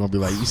and shit are gonna be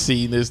like, you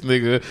seen this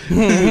nigga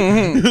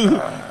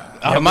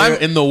out there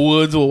in the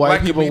woods with white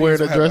Black people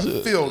wearing a comedians dress? have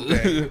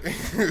a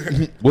field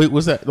day. Wait,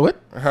 what's that? What?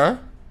 Huh?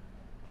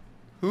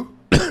 Who?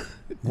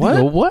 What? You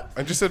know what?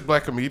 I just said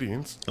black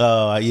comedians.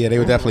 Yeah, they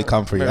would definitely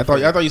come for you. I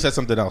thought you said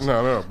something else.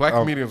 No. Black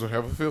comedians would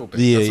have a field day.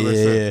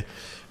 Yeah,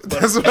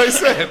 That's what I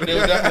said. That's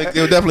what I said.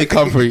 They would definitely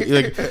come for you.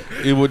 Like,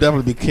 it would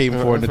definitely be came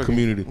for in the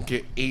community.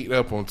 Get ate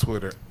up on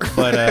Twitter.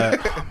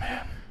 But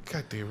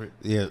God damn it.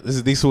 yeah, this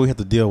is what we have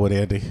to deal with,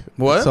 Andy.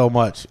 What? So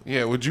much.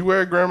 Yeah, would you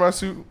wear a grandma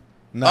suit?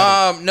 No,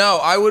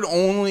 I would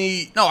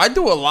only. No, I'd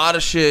do a lot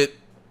of shit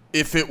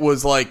if it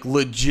was like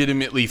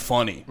legitimately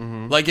funny.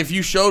 Like if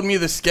you showed me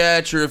the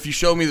sketch or if you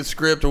showed me the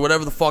script or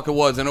whatever the fuck it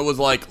was, and it was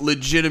like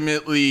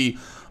legitimately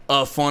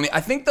funny.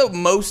 I think the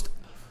most.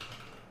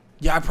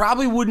 Yeah, I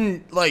probably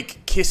wouldn't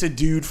like kiss a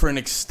dude for an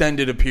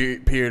extended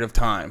period of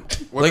time.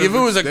 What Like is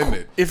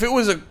if it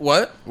was a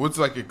what? What's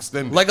like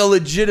extended? Like a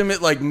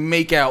legitimate like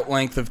make out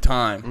length of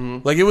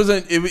time. Like it was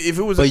if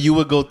it was But you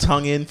would go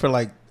tongue in for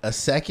like a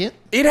second?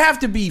 it'd have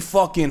to be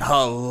fucking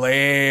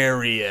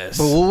hilarious.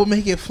 But what would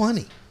make it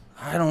funny?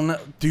 I don't know.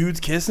 Dudes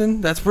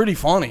kissing? That's pretty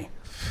funny.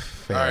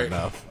 Fair All right.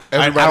 enough.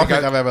 Everybody I don't got-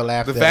 think I've ever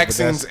laughed The at it, but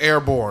vaccine's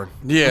airborne.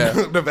 Yeah.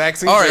 The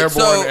vaccine's All right, airborne.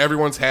 so-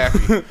 Everyone's happy.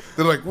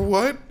 They're like,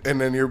 what? And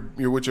then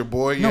you're with your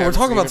boy. You No, we're haven't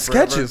talking seen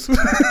about it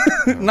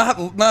forever. sketches.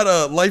 not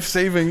a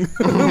life-saving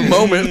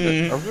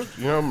moment. I'm just,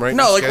 I'm writing.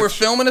 No, a like we're sketch.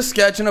 filming a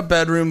sketch in a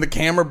bedroom. The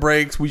camera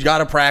breaks. We got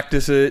to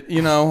practice it.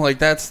 You know, like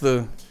that's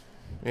the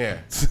Yeah.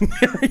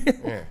 scenario.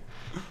 Yeah.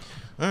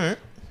 All right.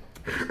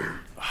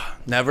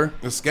 Never.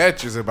 The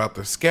sketch is about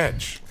the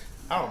sketch.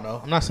 I don't know.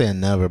 I'm not saying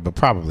never, but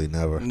probably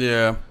never.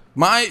 Yeah.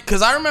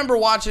 Because I remember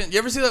watching. You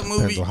ever see that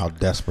Depends movie? on how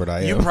desperate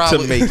I You am probably-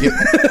 to make it.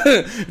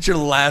 It's your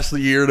last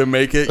year to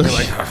make it. You're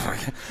like, oh,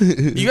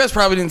 you guys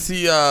probably didn't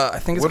see. I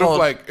think it's What called. if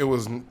like it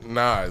was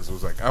Nas? It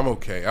was like, I'm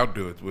okay. I'll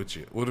do it with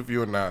you. What if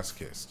you and Nas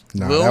kissed?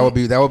 No, Lil-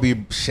 that would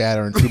be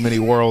shattering too many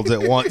worlds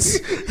at once.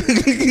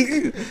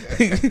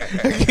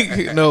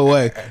 No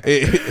way.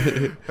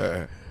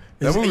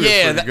 That movie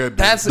yeah, was pretty good. Dude.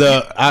 that's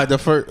The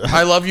first.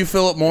 I Love You,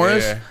 Philip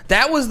Morris. Yeah.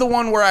 That was the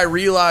one where I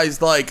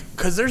realized, like,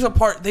 because there's a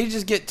part, they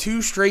just get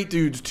two straight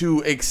dudes to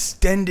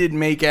extended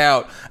make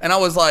out. And I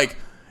was like,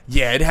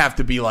 yeah, it'd have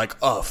to be like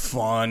a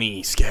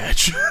funny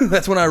sketch.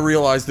 That's when I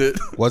realized it.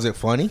 Was it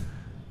funny?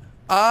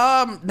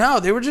 No,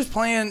 they were just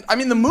playing. I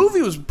mean, the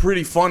movie was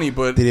pretty funny,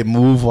 but Did it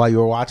move while you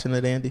were watching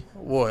it, Andy?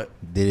 what?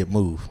 Did it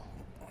move?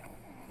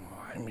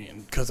 I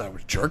mean, because I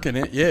was jerking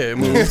it. Yeah, it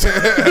moved.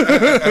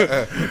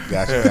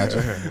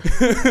 Gotcha.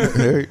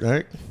 All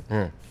right.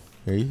 Yeah.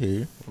 Here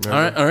you. All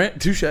right.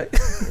 Touche. Did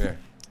Yeah.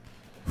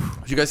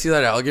 you guys see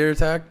that alligator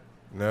attack?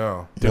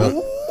 No. Dude.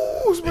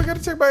 Ooh, somebody got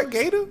attacked by a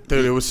gator?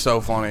 Dude, it was so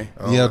funny.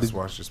 Oh, Yeah, let's did-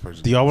 watch this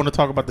person. Do y'all want to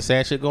talk about the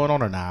sad shit going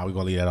on, or nah? We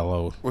gonna leave that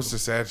alone. What's the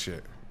sad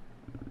shit?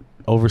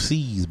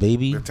 Overseas,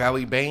 baby. The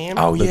Taliban?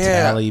 Oh, The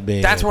yeah.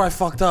 Taliban. That's where I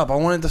fucked up. I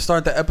wanted to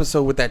start the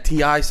episode with that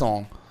T.I.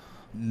 song.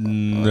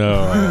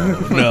 No.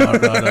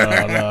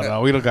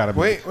 We don't gotta be.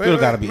 Wait, we don't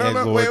gotta be no,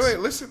 influenced. wait.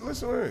 Listen.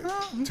 Wait.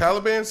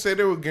 Taliban say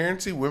they will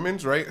guarantee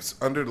women's rights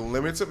under the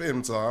limits of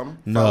Islam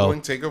No.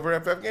 following takeover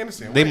of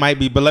Afghanistan. They Wait. might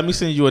be, but let me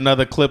send you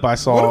another clip I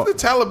saw. What if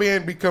the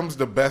Taliban becomes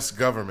the best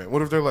government?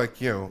 What if they're like,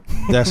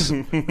 That's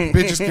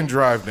bitches can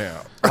drive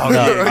now? oh, no,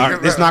 all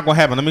right, it's not gonna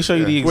happen. Let me show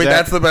you the exact. Wait,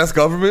 that's the best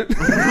government?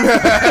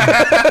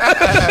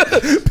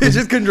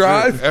 Bitches can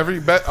drive?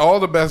 All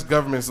the best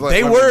governments let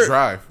They women were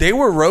drive. they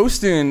were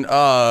roasting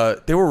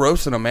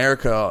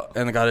America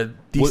and got a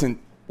decent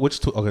Which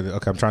two?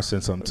 Okay. I'm trying to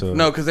send something to.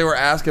 no, because they were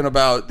asking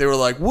about. They were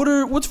like,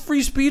 "What's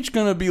free speech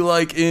gonna be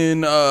like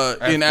in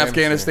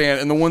Afghanistan?"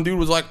 And the one dude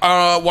was like,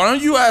 "Why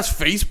don't you ask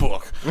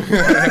Facebook?"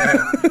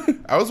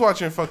 I was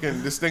watching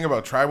fucking this thing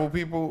about tribal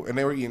people, and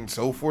they were eating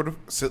soul food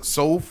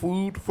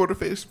for the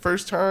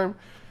first time,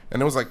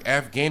 and it was like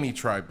Afghani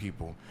tribe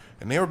people,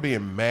 and they were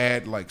being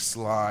mad, like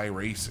sly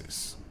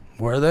racist.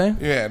 Were they?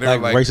 Yeah, they like,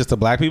 were like racist to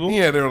black people.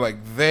 Yeah, they were like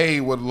they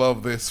would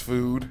love this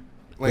food.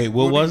 Like, Wait,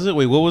 what was it?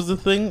 Wait, what was the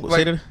thing? Say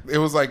Like, that. it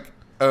was like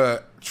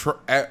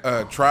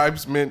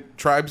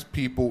tribes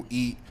people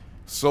eat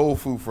soul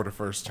food for the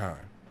first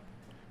time,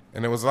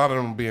 and there was a lot of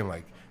them being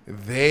like,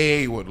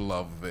 they would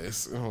love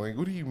this. And I'm like,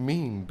 what do you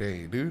mean,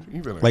 they, dude?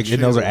 You better Like, and chill,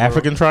 those are bro.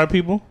 African tribe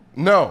people.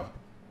 No,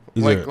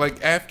 Is like it- like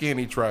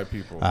Afghani tribe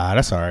people.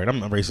 That's all right.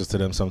 I'm racist to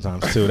them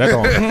sometimes too. That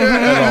don't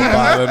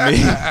bother me.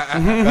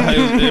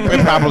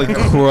 It probably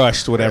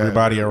crushed with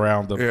everybody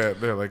around them. Yeah,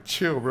 they're like,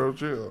 chill, bro,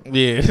 chill.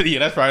 Yeah,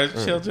 that's right.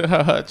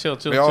 Chill.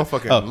 They all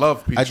fucking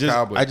love peach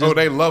cobbler. I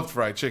They loved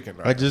fried chicken.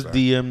 Right? I just Sorry.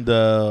 DM'd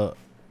a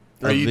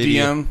you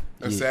video. DM?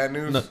 That's sad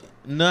news.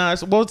 No,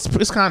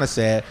 it's kind of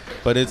sad,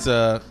 but it's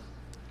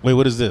Wait,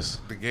 what is this?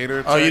 The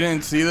gator. Oh, you attack?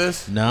 didn't see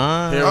this?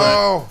 Nah. Here,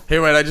 Oh. wait.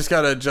 Here, wait. I just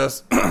gotta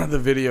adjust the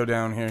video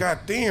down here.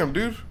 God damn,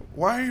 dude.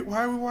 why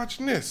are we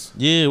watching this?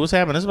 Yeah, what's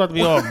happening? It's about to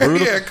be all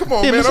brutal. Yeah, come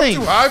on, Damn, man. this I'm ain't-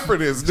 too high for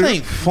this, This dude.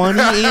 ain't funny,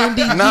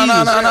 Andy. No,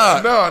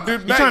 Jesus. No,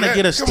 dude. You're trying to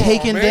get us Come on,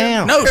 taken man.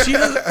 down. No, she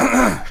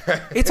doesn't.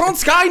 It's on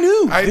Sky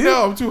News. I dude.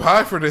 know. I'm too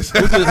high for this.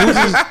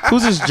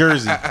 Who's his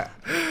jersey?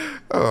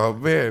 Oh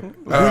man,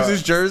 Who's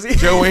his jersey?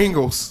 Joe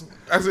Ingles.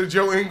 That's a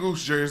Joe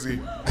Ingles jersey.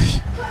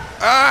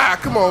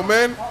 Come on,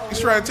 man. He's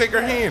trying to take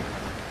her hand.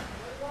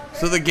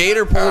 So the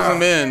gator pulls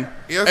him in,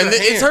 he has and a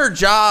it's hand. her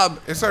job.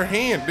 It's her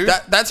hand, dude.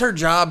 That's her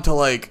job to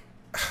like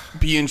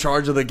be in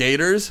charge of the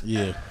gators.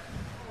 Yeah.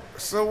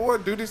 So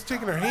what, dude? It's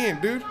taking her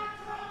hand, dude.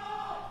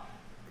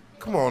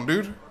 Come on,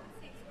 dude.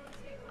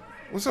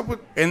 What's up with?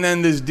 And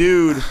then this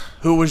dude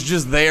who was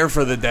just there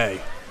for the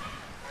day.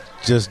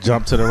 Just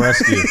jump to the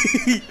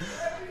rescue.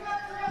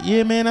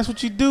 Yeah, man, that's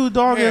what you do,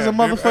 dog. Yeah, As a dude,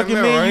 I motherfucking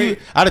know, man, right?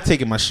 I'd have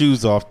taken my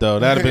shoes off though.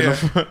 That'd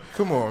have been. Yeah.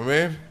 Come on,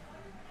 man.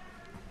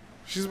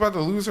 She's about to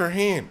lose her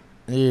hand.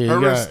 Yeah, Her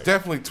you wrist got-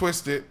 definitely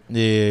twisted.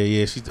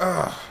 yeah. She's.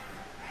 That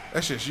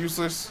shit's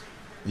useless.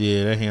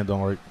 Yeah, that hand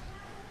don't work.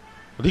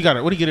 But he got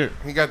it. What he get her?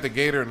 He got the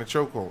gator in the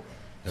chokehold.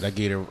 That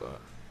gator.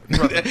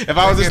 If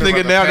I was this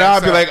nigga now,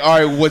 I'd be like, all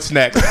right, what's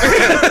next?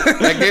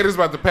 that gator's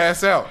about to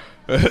pass out.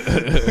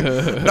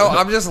 No,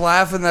 I'm just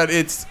laughing that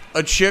it's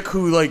a chick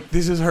who like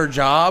this is her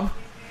job,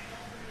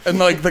 and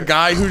like the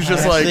guy who's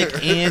just like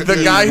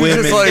the guy who's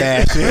just like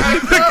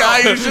the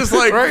guy who's just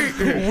like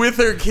Right. with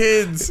her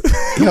kids.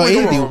 Yo,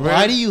 Andy, on, man.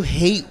 why do you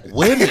hate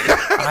women?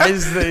 I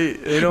just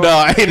they don't. No,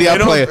 Andy, they I'm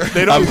don't, playing.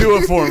 They don't do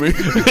it for me.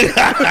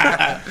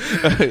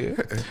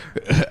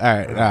 All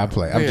right, nah, I'm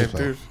playing. I'm Yeah, just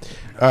playing. dude.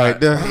 All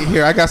right,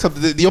 here I got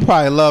something. You'll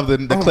probably love the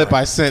clip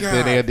I sent. God.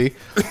 Then Andy,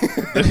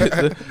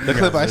 the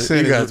clip I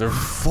sent. You guys are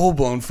full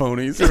blown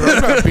phonies.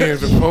 I'm not being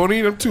the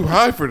pony. I'm too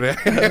high for that.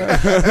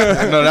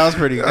 No, that was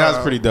pretty. That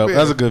was pretty dope. man.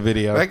 That was a good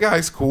video. That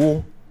guy's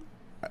cool.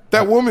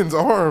 That woman's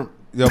arm.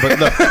 Yo, but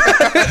look,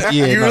 yeah,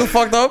 You no. really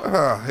fucked up.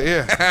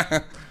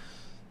 Yeah.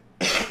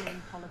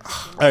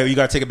 All right, you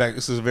gotta take it back.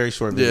 This is a very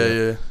short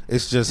video. Yeah.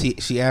 It's just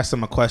she asked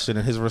him a question,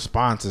 and his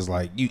response is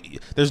like,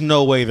 "There's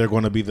no way they're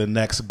going to be the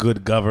next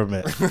good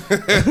government." Is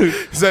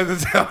that the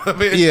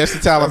Taliban? Yeah, it's the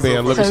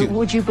Taliban. Look at So you.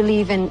 would you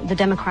believe in the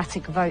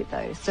democratic vote,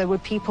 though? So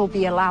would people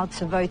be allowed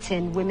to vote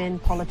in women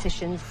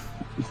politicians?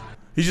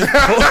 He just.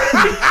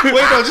 Wait,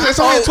 no, it's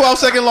only a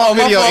 12-second long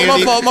my video. fault, my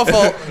Andy. fault, my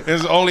fault.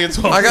 It's only a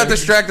 12. I got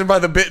distracted by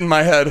the bit in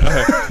my head.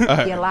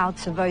 Be allowed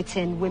to vote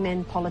in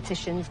women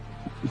politicians?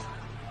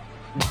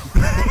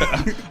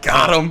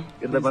 Got him.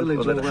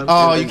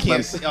 Oh, you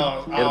can't see.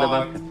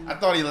 I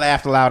thought he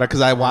laughed louder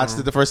because I watched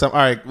it the first time. All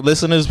right,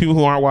 listeners, people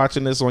who aren't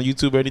watching this on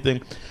YouTube or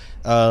anything,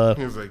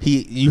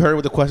 you heard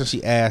what the question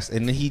she asked,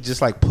 and then he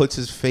just like puts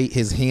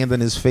his hand in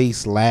his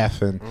face,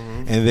 laughing,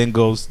 and then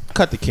goes,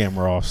 "Cut the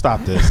camera off.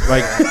 Stop this."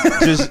 Like,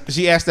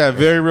 she asked that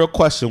very real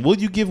question: "Will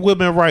you give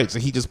women rights?"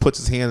 And he just puts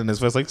his hand in his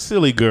face, like,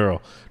 "Silly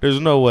girl, there's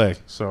no way."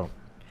 So,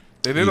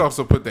 They did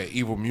also put that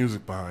evil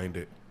music behind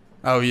it.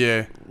 Oh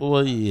yeah.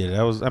 well, yeah,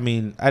 that was. I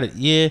mean,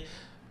 yeah.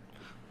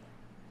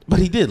 But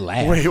he did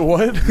laugh. Wait,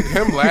 what?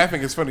 Him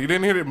laughing is funny. You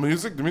didn't hear the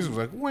music? The music was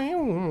like,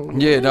 wow.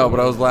 Yeah, no,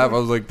 but I was laughing. I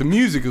was like, the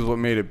music is what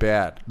made it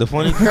bad. The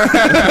funny,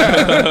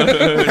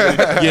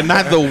 yeah,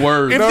 not the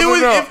words.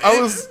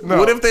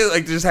 What if they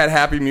like just had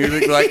happy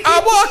music, like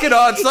I'm walking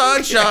on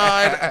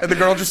sunshine, and the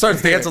girl just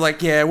starts dancing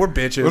like, yeah, we're What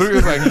if he bitches.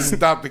 was like,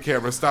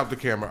 stop the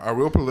camera. Our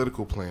real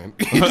political plan.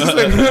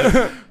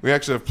 We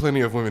actually have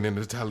plenty of women in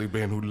the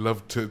Taliban who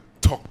love to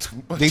talk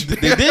too much.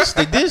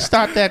 They did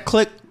start that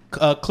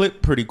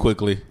clip pretty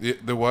quickly.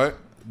 The what?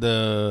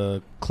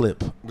 The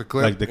clip. The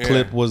clip, Like the yeah.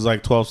 clip was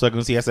like 12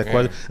 seconds. He asked that Yeah.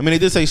 question. I mean, they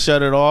did say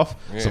shut it off,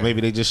 so Yeah. maybe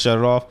they just shut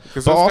it off.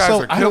 'Cause those guys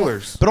are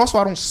killers. But also,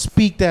 I don't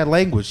speak that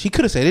language. He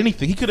could have said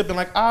anything. He could have been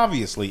like,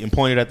 obviously, and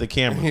pointed at the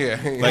camera. Yeah.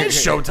 Like,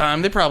 It's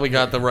Showtime. They probably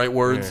got the right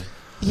words.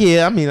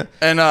 yeah, I mean,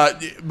 And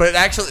but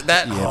actually,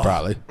 that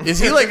probably. is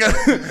he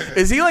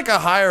like a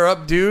higher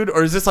up dude,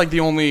 or is this like the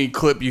only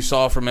clip you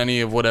saw from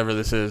any of whatever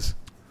this is?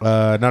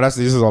 No, this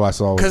is all I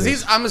saw.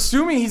 Because I'm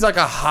assuming he's like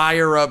a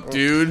higher up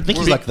dude. I think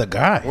he's like the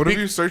guy. What if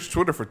you search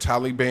Twitter for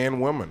Taliban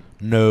woman?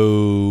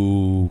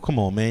 No, come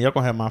on, man. Y'all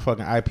gonna have my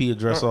fucking IP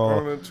address On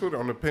all. the Twitter,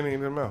 on the penny in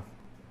the mouth.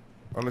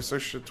 On the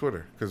search of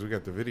Twitter, because we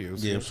got the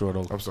videos. Yeah, I'm sure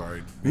those. I'm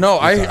sorry. No,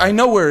 It's all right. I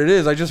know where it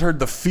is. I just heard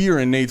the fear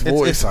in Nate's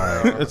voice. It's all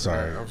right. It's all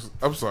right.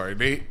 I'm sorry,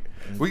 Nate.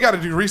 We got to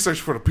do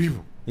research for the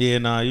people. Yeah,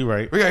 nah, you're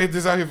right. We got to get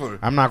this out here for the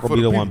I'm not for gonna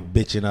be the people. one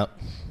bitching up.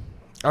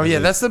 Oh yeah,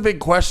 that's the big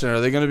question. Are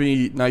they going to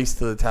be nice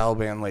to the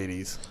Taliban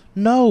ladies?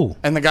 No.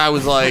 And the guy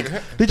was like,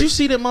 Did you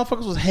see that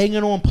motherfuckers was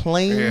hanging on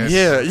planes?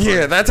 Yeah.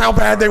 yeah, that's how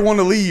bad they want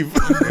to leave.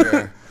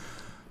 Yeah.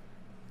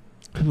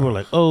 People were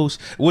like, "Oh,"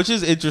 which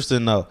is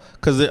interesting though,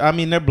 because I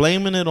mean they're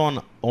blaming it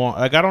on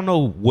like I don't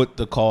know what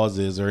the cause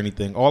is or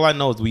anything. All I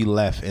know is we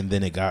left and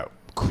then it got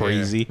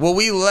crazy. Well,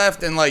 we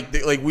left and like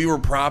we were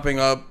propping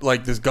up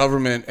like this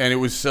government, and it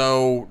was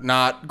so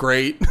not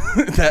great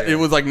that it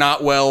was like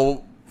not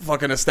well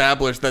fucking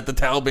established that the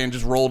Taliban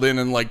just rolled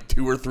in like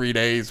 2 or 3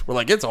 days. We're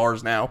like, it's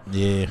ours now.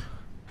 Yeah.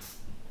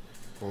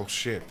 Well,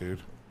 shit, dude.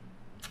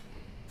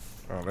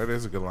 Oh, that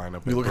is a good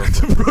lineup. You look at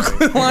the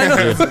Brooklyn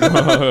lineup.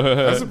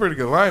 That's a pretty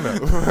good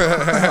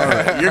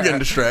lineup. You're getting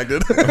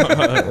distracted.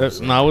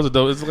 No, it was a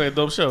dope. It's like a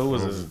dope show. Who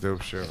was It was a it?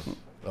 dope show.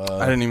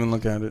 I didn't even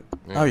look at it.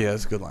 Oh yeah,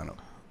 it's a good lineup.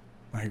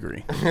 I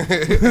agree.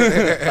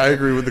 I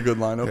agree with the good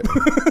lineup.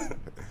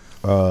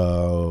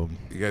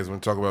 You guys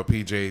want to talk about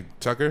PJ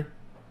Tucker?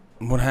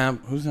 What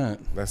happened? Who's that?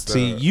 That's the,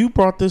 See, you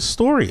brought this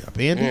story up,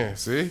 Andy. Yeah,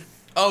 see?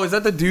 Oh, is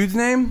that the dude's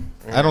name?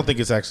 I don't think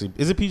it's actually.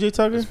 Is it PJ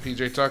Tucker? It's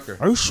PJ Tucker.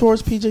 Are you sure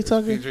it's PJ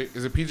Tucker?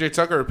 Is it PJ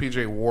Tucker or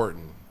PJ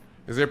Wharton?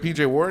 Is there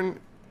PJ Wharton?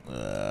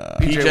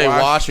 PJ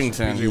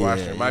Washington. PJ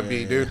Washington. Might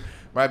be, dude.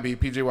 Might be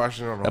PJ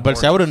Washington on the But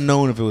see, I Hornets. would have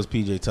known if it was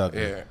PJ Tucker.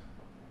 Yeah.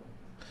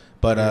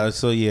 But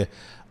so yeah,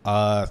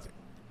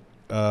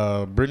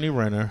 Brittany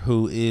Renner,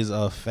 who is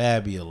a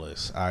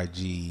fabulous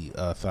IG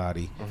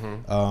thottie,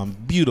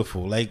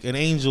 beautiful, like an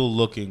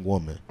angel-looking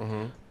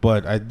woman.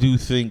 But I do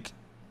think,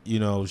 you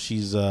know,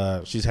 she's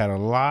had a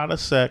lot of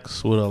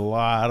sex with a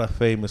lot of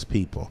famous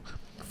people.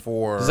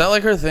 Is that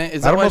like her thing?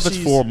 Is that I don't know why if it's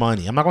she's- for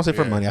money. I'm not gonna say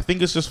for Yeah. money. I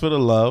think it's just for the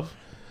love.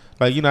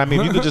 Like, you know what I mean?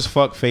 If you could just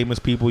fuck famous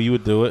people, you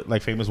would do it,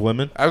 like famous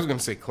women. I was going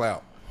to say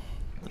clout.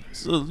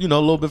 So, you know,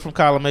 a little bit from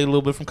column A, a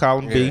little bit from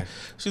column B. Yeah.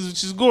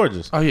 She's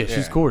gorgeous. Oh yeah,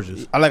 she's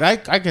gorgeous. I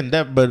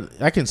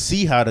can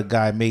see how the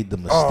guy made the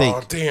mistake.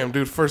 Oh, damn,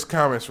 dude. First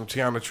comments from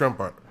Tiana Trump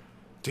are,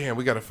 damn,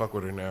 we got to fuck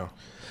with her now.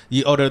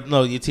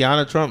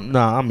 Tiana Trump. No,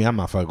 I mean, I'm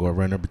not fucking with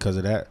Renner because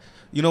of that.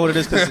 You know what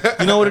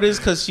it is?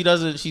 Because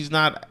she's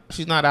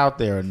not out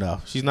there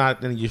enough. She's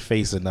not in your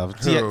face enough.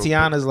 Who?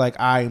 Tiana's like,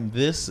 I'm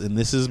this and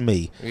this is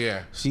me.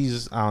 Yeah.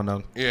 She's, I don't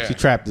know. Yeah. She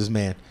trapped this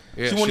man.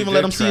 Yeah, she won't she even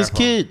let did him see his trap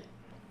him. kid.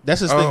 That's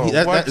his Oh,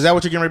 thing. what? Is that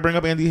what you're getting ready to bring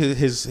up, Andy?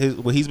 His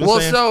what he's been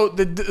saying? So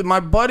my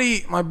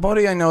buddy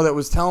I know that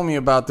was telling me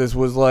about this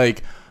was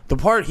like the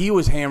part he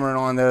was hammering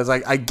on that is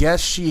like I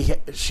guess she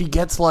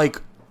gets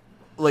like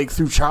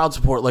through child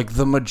support like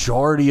the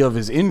majority of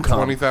his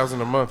income,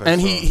 $20,000 a month.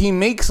 and he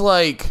makes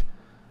like.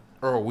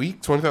 Or a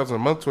week? $20,000 a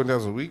month,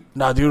 $20,000 a week?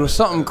 Nah, dude, it was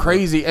something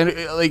crazy, and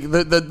like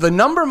the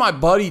number my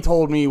buddy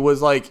told me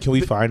was like. Can we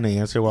find the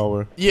answer while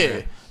we're?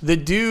 Yeah, the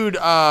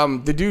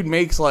dude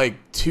makes like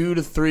 2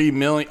 to 3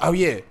 million. Oh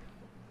yeah,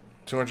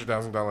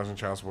 $200,000 in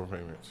child support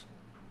payments.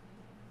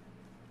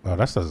 Oh,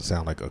 that doesn't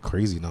sound like a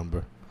crazy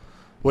number.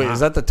 wait,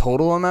 is that the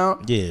total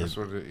amount? Yeah, That's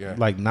what it, yeah.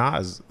 like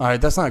Nas. All right,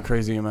 that's not a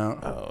crazy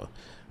amount.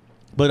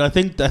 But I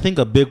think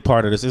a big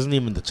part of this isn't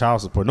even the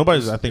child support.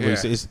 Nobody's. I think Yeah.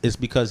 it's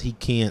because he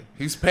can't.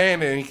 He's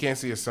paying it and he can't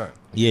see his son.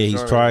 Yeah, he's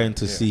So, trying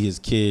to yeah. see his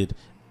kid,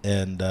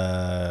 and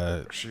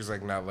She's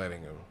like not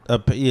letting him.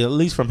 yeah, at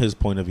least from his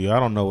point of view, I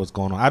don't know what's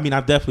going on. I mean,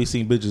 I've definitely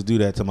seen bitches do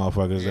that to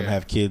motherfuckers and Yeah.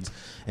 have kids,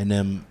 and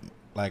then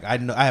like I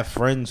know I have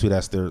friends who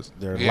that's their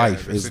Yeah,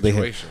 life their is they have,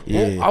 situation.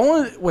 yeah. Well, I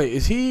want to wait.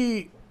 Is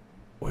he?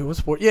 Wait, what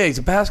sport? Yeah, he's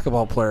a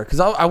basketball player. Because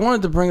I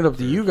wanted to bring it up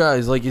to you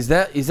guys. Like, is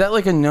that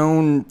like a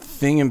known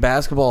thing in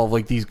basketball of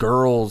like these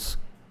girls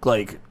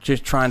like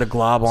just trying to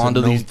glob It's a onto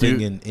known these thing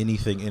dudes? in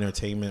anything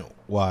entertainment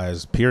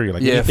wise. Period.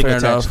 Like Yeah, anything fair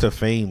attached enough. to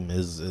fame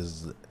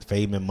is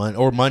fame and money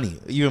or money.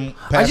 Even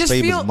I past just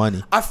fame feel is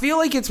money. I feel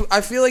like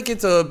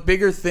it's a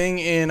bigger thing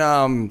in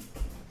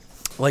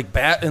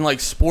like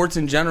sports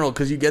in general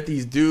because you get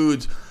these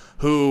dudes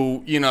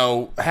who, you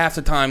know, half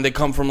the time they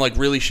come from like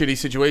really shitty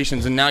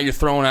situations and now you're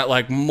throwing out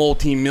like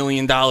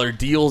multi-million-dollar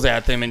deals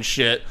at them and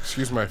shit.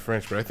 Excuse my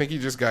French, but I think he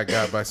just got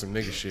by some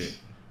nigga shit.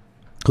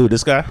 Who,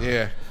 this guy?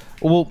 Yeah.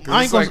 Well, I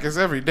ain't It's gonna, like it's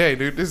every day,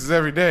 dude. This is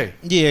every day.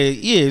 yeah,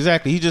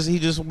 exactly. He just you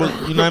know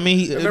what I mean?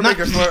 He, And they're not-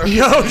 making fun.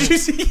 Yo, did you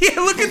see?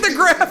 Yeah, look at the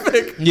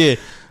graphic. yeah,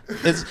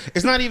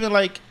 it's not even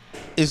like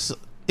it's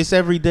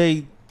every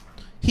day.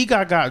 He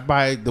got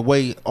by the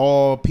way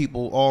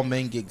all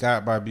men get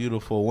got by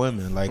beautiful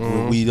women. Like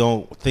we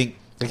don't think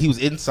like he was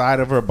inside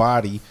of her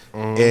body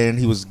and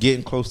he was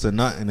getting close to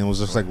nothing and was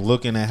just like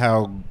looking at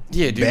how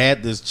Yeah, dude.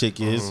 bad this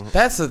chick is.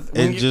 That's a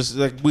And just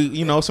like we,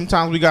 you know,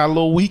 sometimes we got a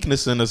little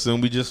weakness in us,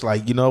 and we just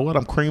like, you know what,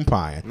 I'm cream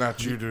pieing.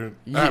 Not you, dude.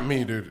 Not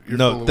me, dude. You're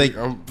full No, of think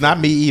weak- I'm not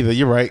me either.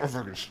 You're right.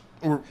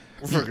 we're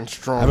fucking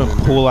strong. I've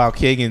been pull out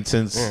kicking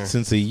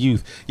since a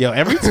youth. Yo,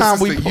 every time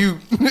we you.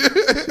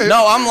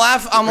 No, I'm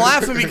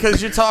laughing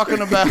because you're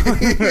talking about.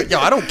 Yo,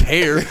 I don't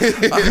care.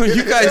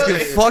 You guys can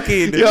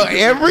fucking. Yo,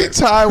 every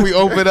time we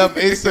open up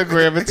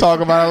Instagram and talk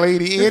about a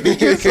lady, Andy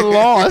gets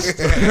lost.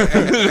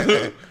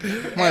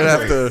 Might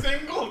have to.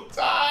 Single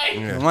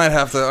time. I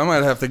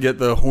might have to get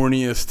the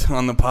horniest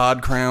on the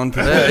pod crown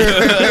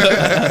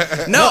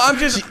today. No, I'm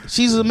just.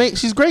 She's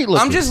great looking.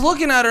 I'm just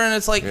looking at her and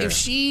it's like if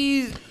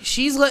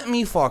she's letting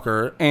me fuck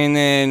her and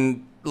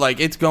then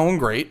like it's going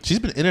great. She's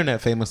been internet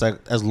famous like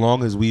as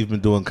long as we've been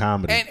doing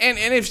comedy. And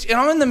if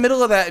I'm in the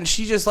middle of that and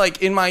she just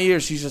like in my ear,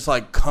 she's just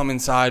like come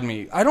inside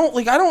me. I don't.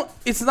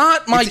 It's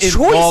not my It's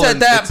choice at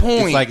that it's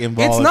point. like it's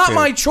not involuntary.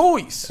 my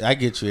choice. I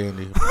get you,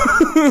 Andy.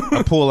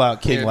 A pull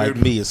out king Yeah, like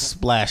dude. me is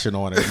splashing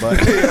on it, but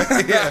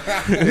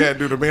yeah,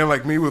 dude. A man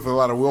like me with a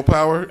lot of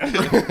willpower.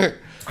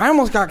 I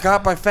almost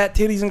got by fat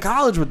titties in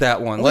college with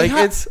that one. Like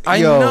I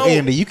Yo, know.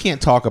 Andy, you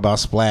can't talk about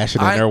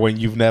splashing in there when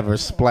you've never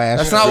splashed.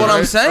 That's not what I'm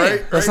Right, saying.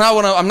 right, That's right. not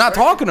what I'm not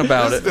talking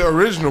about This it. is the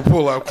original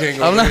pull-out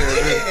king. I'm Over not-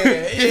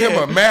 here. Get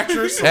him a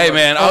mattress. Hey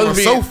man, on I a was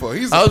being sofa.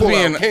 He's the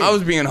pull-out king. I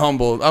was being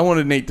humbled. I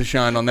wanted Nate to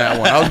shine on that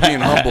one. I was being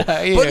humble.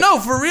 But no,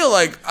 for real,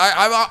 like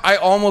I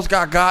almost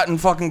got in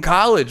fucking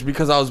college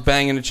because I was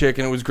banging a chick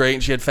and it was great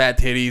and she had fat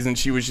titties and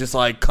she was just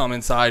like come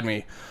inside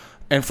me.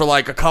 And for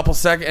like a couple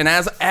seconds, and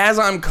as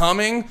I'm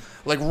coming,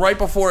 like right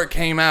before it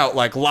came out,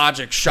 like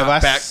Logic shot Have I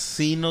back.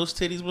 seen those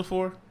titties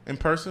before in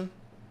person?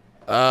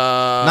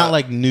 Not Not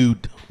like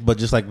nude, but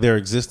just like their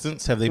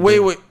existence. Have they? wait.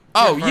 been?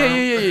 Oh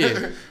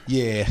yeah.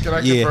 Yeah. Can I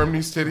yeah. confirm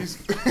these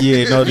titties?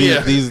 Yeah. No. These.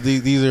 Yeah.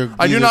 These are.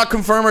 I these do are- not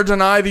confirm or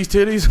deny these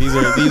titties.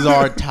 These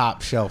are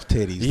top shelf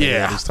titties. Yeah.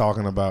 That he's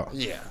talking about.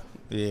 Yeah.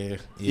 Yeah.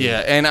 Yeah,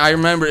 and I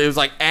remember it was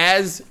like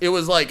as it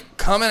was like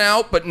coming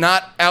out, but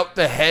not out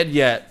the head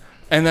yet,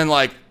 and then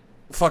like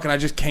fucking I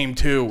just came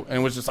to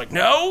and was just like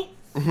no,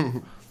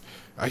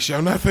 I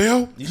shall not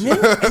fail.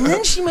 and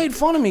then she made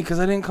fun of me because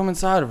I didn't come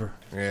inside of her.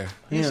 Yeah.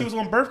 Yeah, she was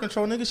on birth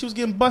control, nigga. She was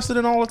getting busted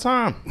in all the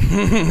time.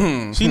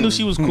 She knew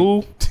she was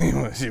cool.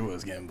 She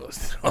was getting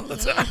busted all the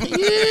time.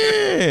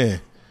 Yeah.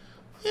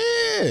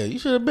 Yeah. You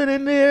should have been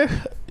in there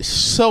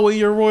sowing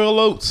your royal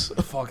oats,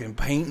 Fucking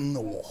painting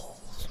the wall.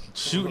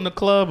 shooting the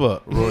club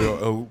up.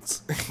 Royal Oats.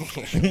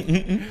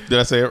 Did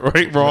I say it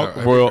right? Wrong?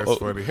 No, I royal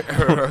think oats.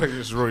 that's funny.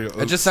 Just Royal Oats.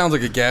 It just sounds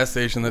like a gas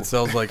station that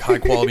sells like high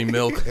quality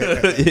milk.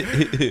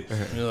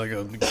 You're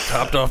like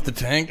topped off the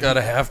tank, got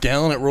a half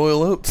gallon at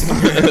Royal Oats.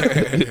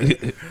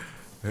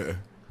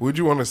 What'd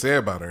you want to say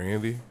about her,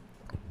 Andy?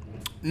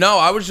 No,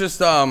 I was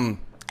just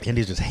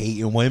Andy's just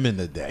hating women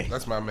today.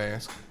 That's my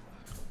mask.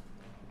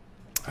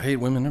 I hate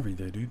women every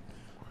day, dude.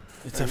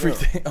 It's every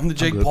day. I'm the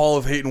Jake Paul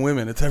of hating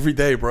women. It's every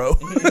day, bro.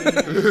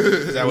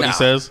 Is that what he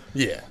says?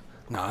 Yeah.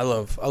 No, I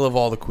love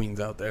all the queens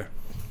out there.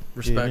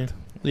 Respect.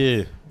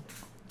 Yeah.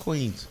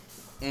 Queens.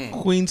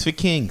 Queens for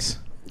kings.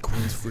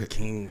 Queens for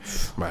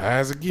kings. My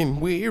eyes are getting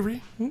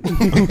weary.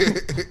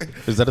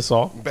 Is that a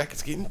song? Back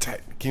is getting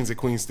tight. Kings of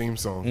Queens theme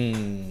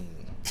song.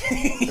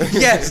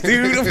 Yes,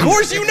 dude. Of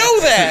course you know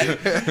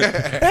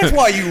that. That's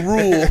why you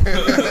rule.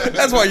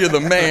 That's why you're the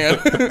man.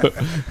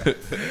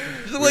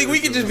 Like we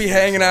could just be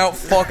hanging out,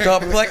 fucked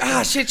up, like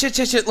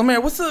shit. Lemaire,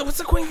 what's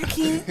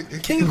the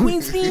King of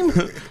Queens theme?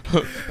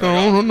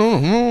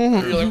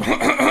 You're like,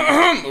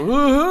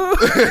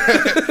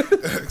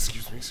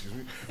 Excuse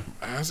me.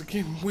 My eyes are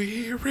getting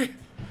weary.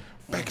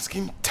 Back is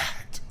getting tight.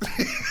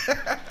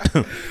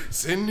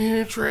 Sitting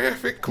here in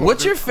traffic.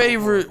 What's your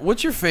favorite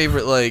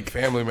like?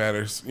 Family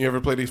Matters. You ever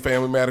play these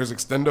Family Matters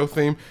extendo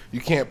theme? You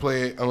can't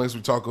play it unless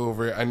we talk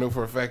over it. I know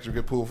for a fact you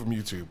get pulled from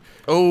YouTube.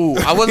 Oh,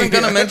 I wasn't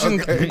gonna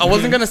mention. Okay. I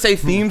wasn't gonna say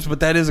themes,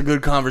 but that is a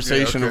good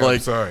conversation Yeah, of okay, like.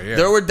 I'm sorry, yeah.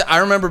 There were. I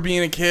remember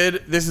being a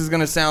kid. This is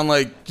gonna sound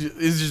like this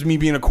is just me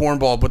being a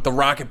cornball, but the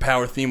Rocket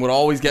Power theme would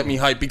always get me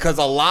hyped because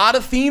a lot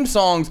of theme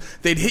songs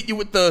they'd hit you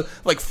with the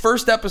like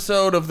first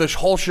episode of the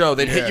whole show.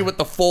 They'd hit Yeah. you with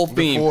the full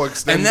theme, full and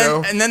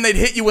extendo. then they'd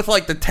hit you with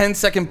like the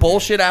 10-second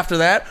bullshit after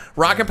that.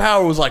 Rocket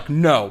Power was like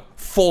no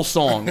full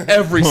song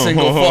every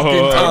single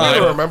fucking I time.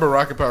 never remember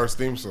Rocket Power's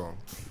theme song.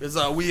 It's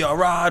we are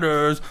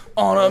riders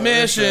on a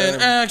mission,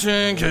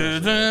 action,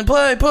 kids, and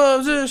play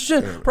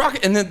position.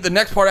 Rocket, and then the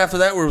next part after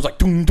that where it was like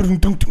doom, doom,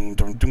 doom, doom,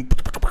 doom, doom.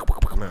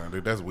 Nah,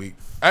 dude, that's weak.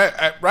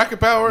 Rocket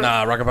Power.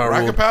 Nah, Rocket Power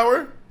Rocket ruled.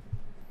 Power.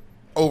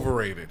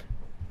 Overrated.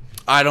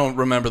 I don't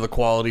remember the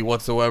quality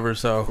whatsoever,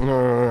 so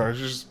No, it's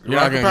just You're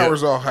not Rocket gonna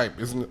Power's all hype.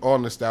 It's all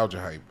nostalgia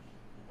hype.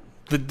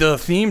 the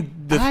theme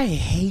I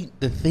hate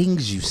the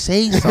things you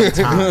say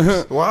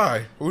sometimes.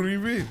 Why? What do you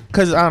mean?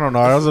 Because, I don't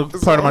know. That was a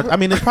part of my... I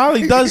mean, it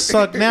probably does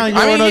suck now. You're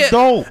an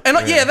adult. And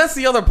yeah, that's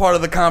the other part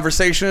of the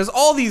conversation is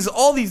all these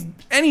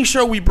any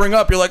show we bring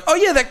up, you're like, oh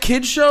yeah, that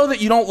kid show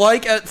that you don't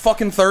like at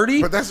fucking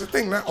 30. But that's the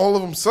thing. Not all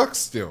of them suck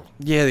still.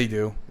 Yeah, they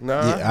do.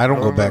 Nah, Yeah, I don't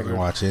go back know. and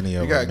watch any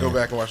of You gotta them. go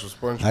man. back and watch the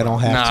SpongeBob. I don't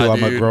have to.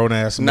 I'm a dude.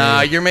 grown-ass man.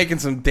 Nah, you're making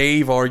some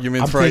Dave I'm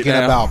arguments right thinking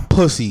now. about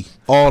pussy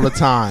all the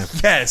time.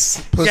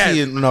 yes, Pussy yes.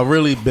 and no,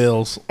 really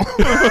bills.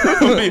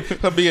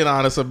 I'm being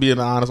honest. I'm being an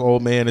honest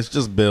old man. It's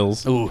just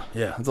bills. Ooh,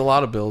 yeah, it's a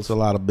lot of bills. It's a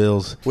lot of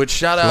bills. Which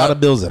shout A lot out. of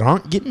bills that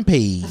aren't getting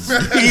paid.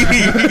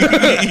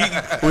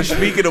 Which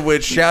speaking of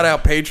which, shout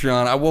out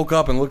Patreon. I woke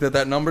up and looked at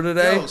that number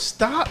today. Yo,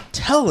 stop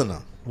telling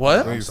them.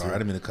 What? I'm sorry. I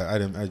didn't mean to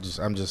cut. I'm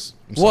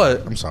What?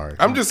 sorry. I'm sorry.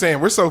 I'm just saying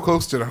we're so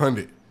close to the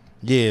 100.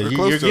 yeah, we're you're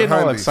close to getting all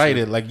 100,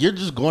 excited. Like you're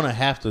just gonna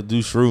have to do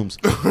shrooms.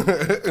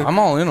 I'm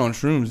all in on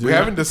shrooms, dude. We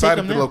haven't decided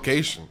them the now.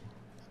 location.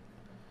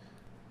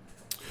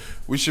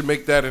 We should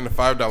make that in the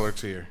 $5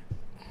 tier.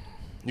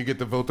 You get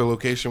to vote the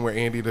location where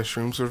Andy does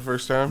shrooms for the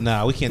first time.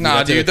 Nah, we can't.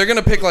 Nah, do that dude, they're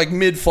gonna pick like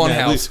mid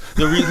Funhouse.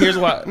 Here's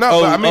why.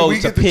 No, but I mean we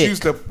to get to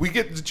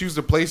pick. choose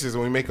the places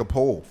and we make a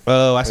poll.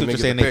 Oh, I see And what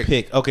they you're saying. get to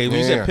They pick. pick. Okay, when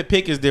you Yeah. said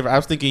pick is different. I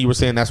was thinking you were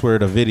saying that's where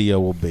the video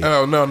will be.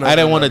 Oh, no, I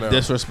didn't want to no.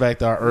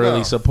 disrespect our early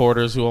No.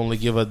 supporters who only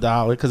give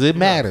 $1 because it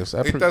matters.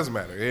 It does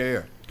matter. Yeah,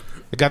 yeah.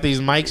 They got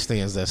these mic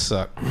stands that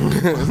suck.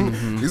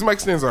 These mic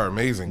stands are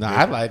amazing. Nah, dude.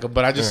 I like them,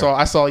 but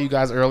I saw you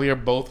guys earlier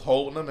both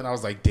holding them, and I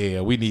was like,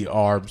 damn, we need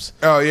arms.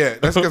 Oh yeah,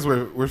 that's because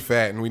we're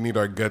fat and we need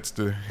our guts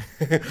to.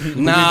 Nah, we need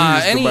to use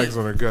the mics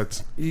on our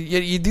guts.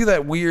 You do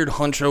that weird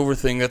hunch over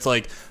thing that's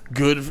like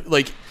good,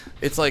 like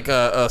it's like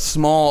a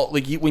small,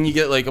 like when you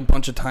get like a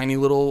bunch of tiny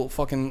little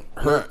fucking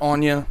hurt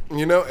on you.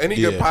 You know, any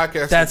good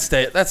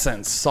podcaster. That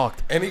sentence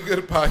sucked. Any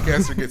good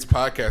podcaster gets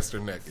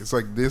podcaster neck. It's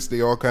like this.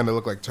 They all kind of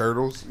look like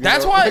turtles.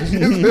 That's know? why.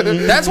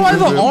 That's why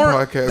the arm.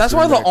 Podcaster That's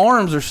why the neck.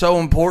 arms are so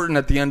important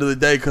at the end of the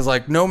day. Because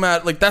like no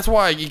matter, like that's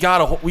why we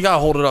gotta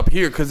hold it up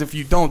here. Because if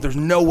you don't, there's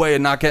no way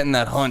of not getting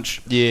that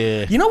hunch.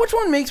 Yeah. You know which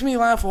one makes me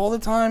laugh all the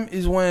time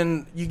is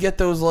when you get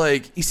those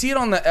like you see it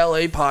on the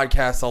LA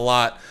podcast a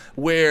lot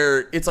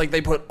where it's like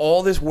they put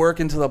all this work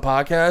into the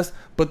podcast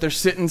but they're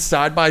sitting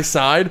side by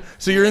side,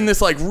 so you're in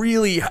this like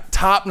really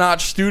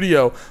top-notch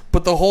studio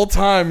but the whole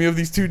time you have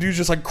these two dudes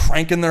just like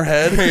cranking their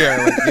head.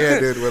 yeah,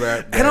 dude. What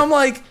that? And I'm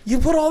like, you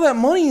put all that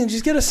money and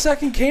just get a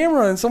second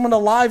camera and someone to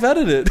live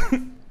edit it.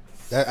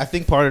 I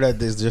think part of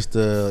that is just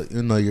you're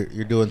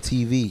doing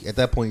TV. At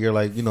that point, you're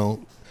like,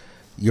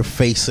 you're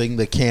facing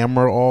the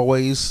camera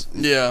always.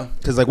 Yeah.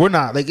 Because like we're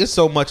not like it's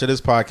so much of this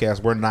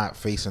podcast we're not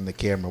facing the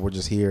camera. We're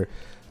just here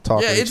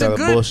talking to each other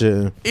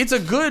bullshit. It's a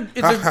good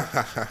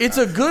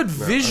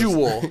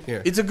visual.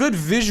 Yeah. It's a good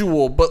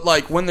visual, but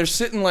like when they're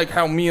sitting like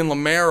how me and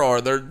Lemaire are,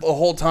 they're the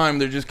whole time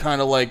they're just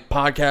kind of like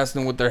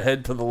podcasting with their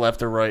head to the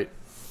left or right,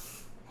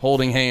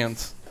 holding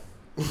hands.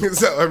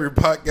 So every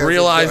podcast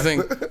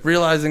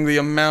realizing the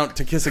amount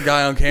to kiss a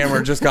guy on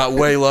camera just got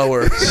way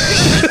lower.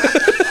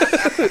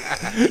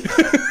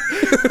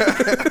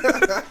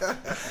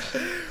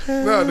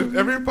 No, dude,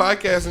 every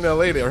podcast in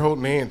LA, they're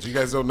holding hands. You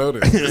guys don't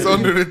notice. It's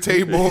under the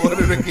table,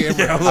 under the camera.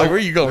 Yeah, I was like, where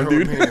you going,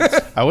 dude?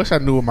 I wish I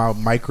knew what my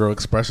micro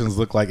expressions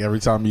look like every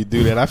time you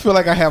do that. I feel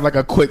like I have like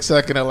a quick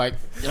second of like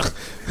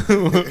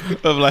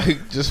of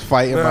like just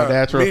fighting my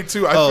natural. Me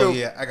too. I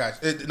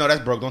got you. No,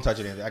 that's broke. Don't touch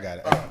it. I got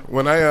it.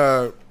 When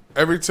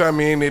every time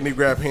me and Andy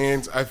grab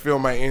hands, I feel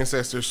my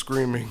ancestors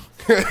screaming.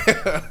 You feel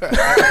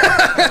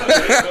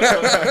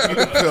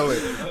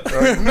it.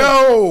 Like,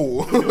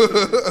 no.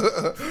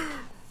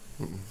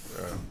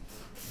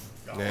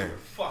 We're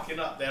fucking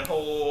up that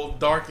whole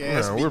dark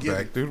ass. No, we're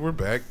back, dude. We're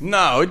back.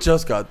 No, it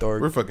just got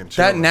dark. We're fucking that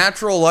chilling.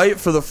 natural light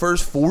for the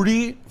first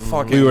 40.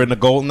 Fucking We were in the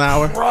golden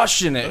hour.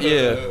 crushing it.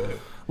 Yeah,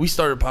 we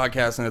started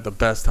podcasting at the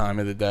best time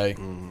of the day.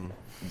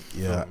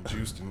 Yeah,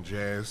 Juiced and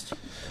jazzed.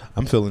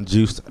 I'm feeling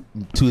juiced.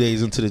 2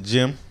 days into the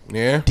gym.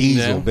 Yeah.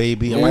 Diesel, Yeah.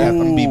 baby. I'm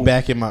gonna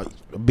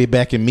be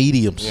back in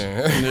mediums.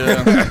 Yeah.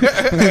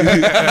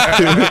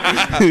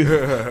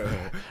 Yeah.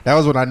 That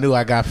was when I knew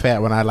I got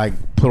fat, when I like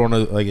put on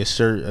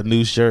a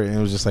new shirt, and it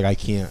was just like I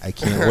can't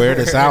wear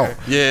this out.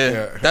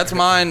 Yeah, that's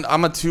mine.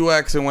 I'm a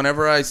 2X, and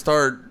whenever I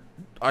start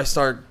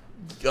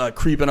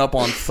creeping up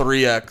on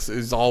 3X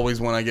is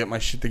always when I get my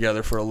shit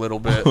together for a little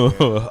bit.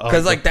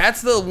 Because like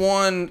that's the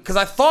one. Because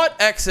I thought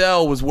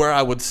XL was where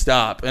I would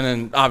stop, and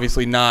then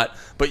obviously not.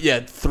 But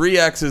yeah,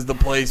 3X is the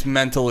place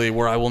mentally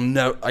where I will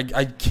no.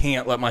 I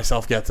can't let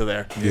myself get to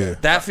there. Yeah.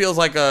 That feels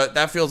like a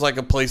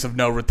place of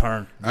no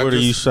return. What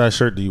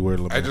shirt do you wear,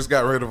 Lamar? I just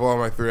got rid of all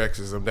my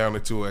 3Xs. I'm down to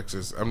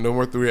 2Xs. I'm no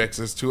more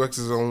 3Xs.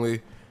 2Xs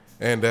only.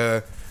 And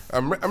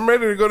I'm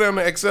ready to go down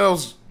to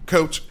XLs,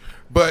 coach.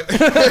 But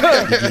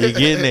You're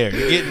getting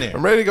there.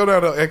 I'm ready to go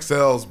down to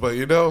XLs. But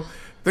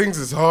things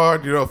is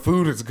hard.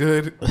 Food is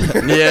good.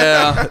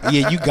 Yeah.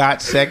 Yeah, you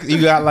got sex.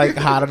 You got like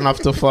hot enough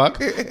to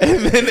fuck. And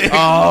then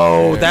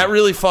That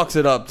really fucks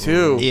it up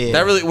too. Yeah.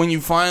 That really when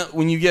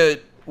you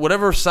get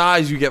whatever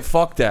size you get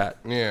fucked at.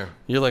 Yeah.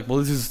 You're like, well,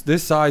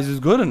 this size is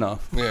good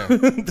enough. Yeah.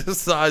 This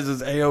size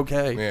is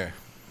A-okay. Yeah.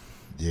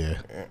 yeah.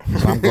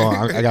 So I'm going.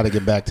 I got to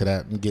get back to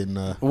that. I'm getting.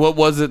 What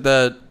was it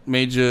that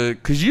made you?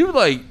 Because you've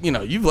let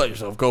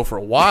yourself go for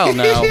a while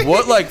now.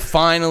 What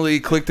finally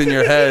clicked in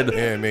your head?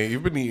 Yeah, man.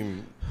 You've been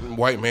eating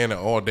white manna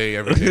all day,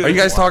 every day. Are you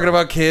guys talking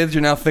about kids?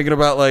 You're now thinking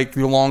about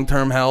your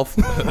long-term health.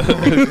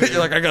 You're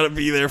like, I gotta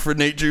be there for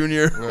Nate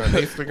Jr.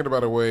 He's thinking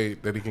about a way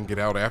that he can get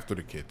out after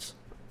the kids.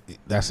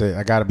 That's it.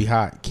 I got to be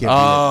hot. Can't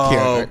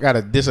Oh. I got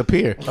to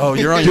disappear. Oh,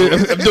 you're on your.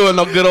 I'm doing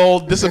a good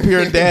old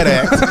disappearing dad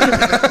act.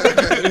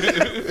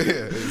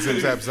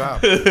 Zip zap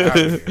zop.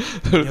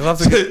 You'll have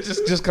to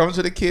just come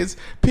to the kids,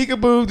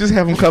 peekaboo, just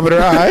have them cover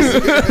their eyes.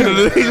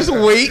 They just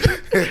wait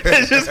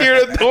and just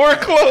hear the door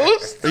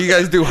close. You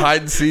guys do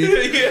hide and seek,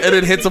 and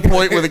it hits a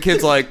point where the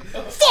kid's like,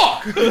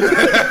 "Fuck!"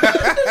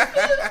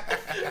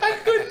 I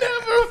could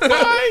never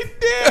find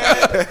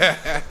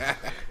dad.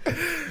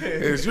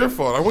 It's your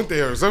fault. I went to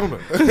Arizona.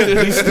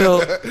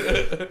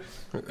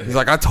 He's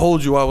like, I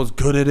told you I was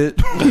good at it.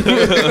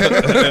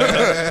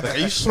 Are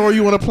you sure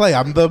you want to play?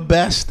 I'm the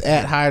best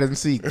at hide and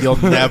seek. You'll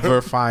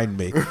never find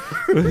me.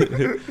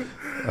 You're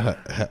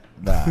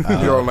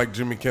on like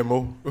Jimmy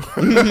Kimmel.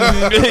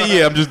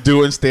 Yeah, I'm just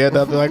doing stand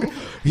up. Like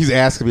he's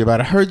asking me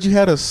about it. I heard you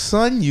had a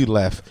son you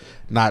left.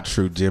 Not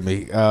true,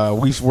 Jimmy.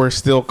 We're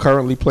still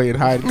currently playing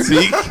hide and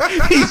seek.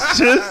 He's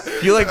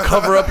just You like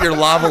cover up your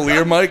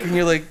lavalier mic and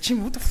you're like,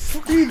 Jimmy, what the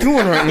fuck are you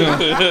doing right now?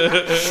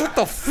 Shut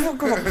the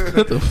fuck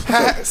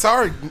up.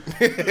 Sorry.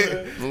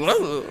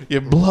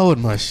 you're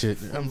blowing my shit.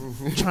 I'm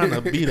trying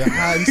to beat a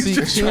hide and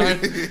seek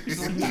shit.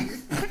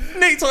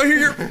 Nate, so I hear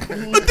you're a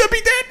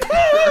Debbie Dad.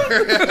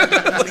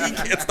 He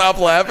can't stop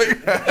laughing.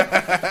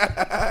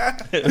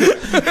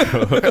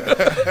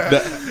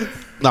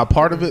 Now,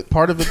 part of it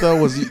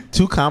though was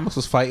two comics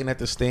was fighting at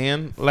the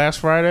stand last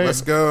Friday.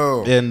 Let's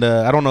go. And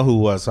I don't know who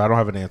was, so I don't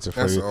have an answer for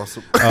That's you.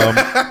 awesome.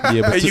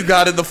 Yeah, but And you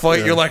got in the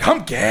fight, you're like,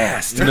 I'm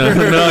gassed.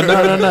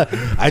 no.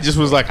 I just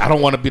was like, I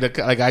don't want to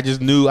be I just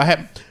knew I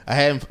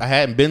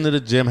hadn't been to the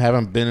gym,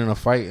 haven't been in a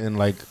fight in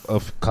like a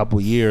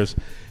couple years,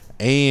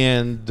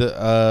 and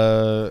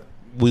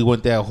we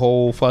went that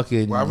whole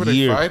fucking Why were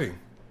year. they fighting?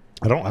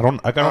 I don't know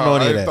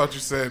any of that. I thought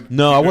you said.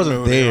 No, you I didn't wasn't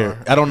know who they there. are.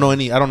 I don't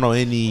know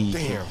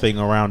anything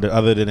around it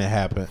other than it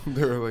happened.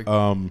 They were like,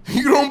 Um,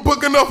 you don't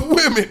book enough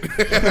women.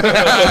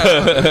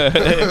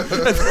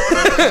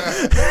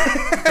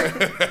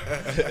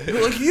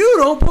 You're like, you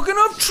don't book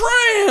enough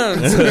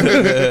trans.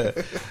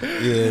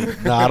 Yeah,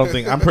 no, I don't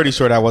think. I'm pretty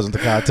sure that wasn't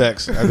the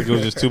context. I think it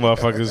was just two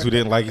motherfuckers who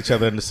didn't like each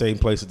other in the same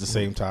place at the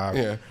same time.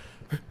 Yeah.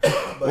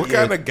 What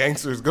kind of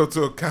gangsters go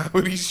to a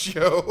comedy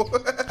show?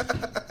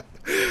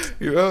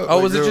 You know, Oh,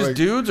 like, was it they're just like,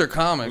 dudes or It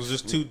comics? was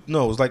just two.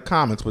 No, it was like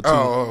comics, but two.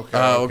 Oh, okay.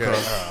 Oh,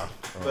 okay.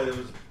 But it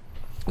was.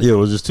 Yeah, it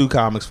was just two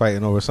comics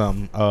fighting over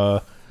something. I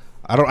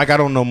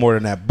don't know more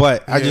than that.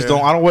 But I just Yeah.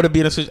 don't. I don't want to be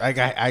in a situation.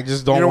 I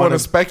just don't You don't want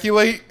want to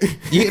speculate?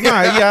 Yeah, no,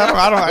 yeah.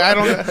 I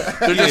don't.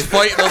 They're just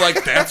fighting. They're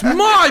like, that's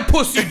my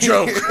pussy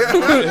joke.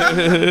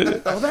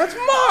 Oh, that's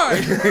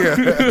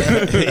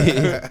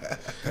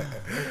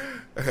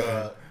mine.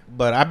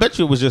 But I bet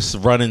you it was just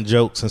running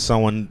jokes and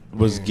someone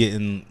was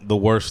getting the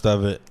worst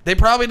of it. They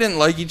probably didn't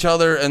like each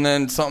other, and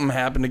then something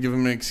happened to give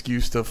them an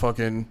excuse to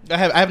fucking. I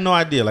have no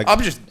idea. Like,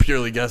 I'm just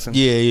purely guessing.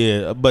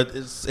 yeah. But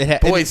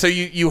Wait, so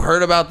you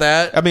heard about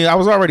that? I mean, I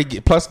was already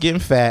plus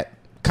getting fat.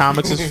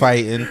 Comics is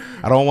fighting.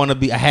 I don't want to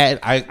be.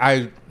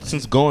 I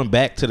since going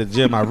back to the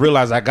gym, I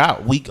realized I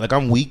got weak. Like,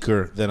 I'm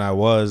weaker than I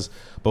was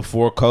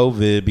before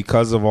COVID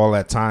because of all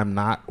that time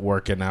not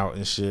working out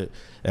and shit.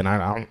 And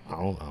I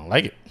don't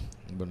like it.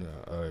 But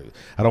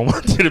I don't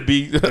want there to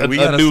be a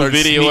new start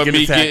video of sneak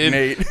me attack getting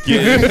Nate.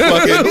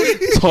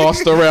 fucking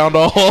tossed around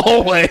the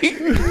hallway.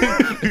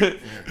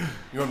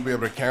 You want to be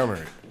able to counter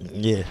it.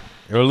 Yeah,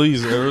 or at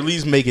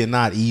least make it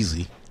not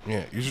easy.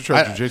 Yeah, you should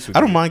try jujitsu.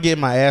 I don't mind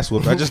getting my ass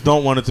whooped. I just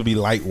don't want it to be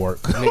light work.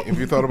 Nate, have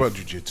you thought about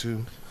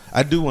jujitsu?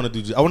 I do want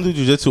to do. I want to do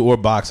jiu-jitsu or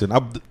boxing.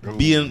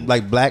 Being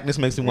like blackness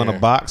makes me want to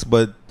box,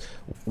 but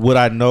what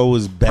I know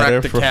is better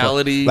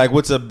Practicality. for like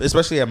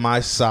especially at my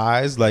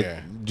size, like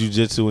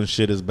jiu-jitsu and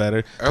shit is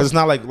better because it's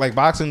not like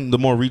boxing. The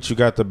more reach you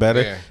got, the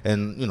better. Yeah.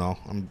 And you know,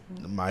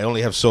 I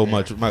only have so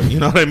much. You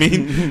know what I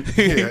mean?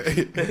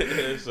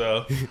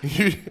 So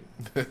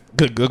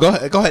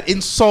go ahead,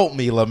 insult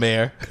me,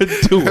 Lemaire.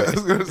 Do I was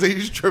it. gonna say you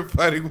should try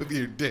fighting with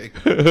your dick.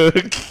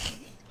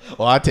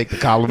 Well, I take the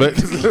compliment.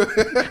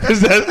 'Cause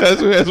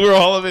that's where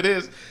all of it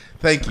is.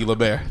 Thank you,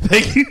 Lemaire.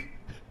 Thank you.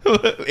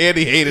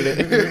 Andy hated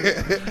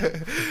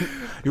it.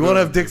 You won't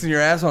have dicks in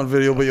your ass on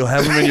video, but you'll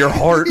have them in your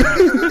heart.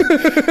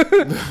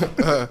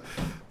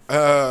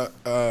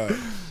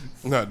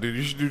 No, dude,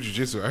 you should do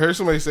jujitsu. I heard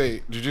somebody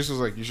say jujitsu is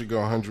like you should go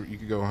 100. You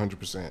could go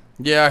 100%.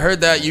 Yeah, I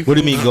heard that. What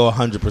do you mean go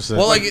 100%?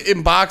 Well, like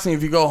in boxing,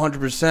 if you go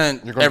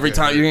 100%, You're gonna every get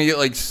time hurt. you're gonna get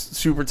like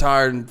super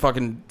tired and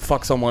fucking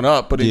fuck someone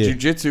up. But in Yeah.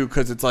 jiu-jitsu,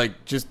 because it's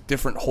like just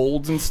different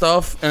holds and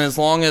stuff, and as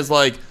long as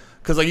like,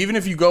 because like even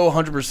if you go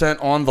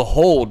 100% on the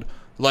hold,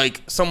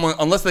 like someone,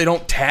 unless they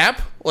don't tap,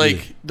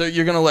 like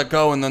you're gonna let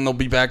go, and then they'll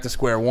be back to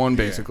square one,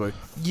 basically.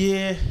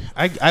 yeah,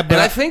 I think but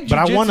I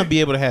jiu-jitsu- want to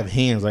be able to have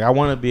hands. Like I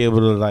want to be able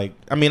to like.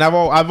 I mean, I've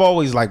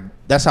always like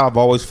that's how I've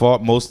always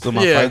fought most of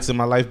my Yeah. fights in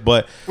my life.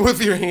 But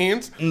With your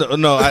hands?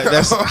 no,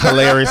 that's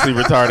hilariously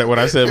retarded what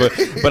I said.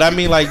 But I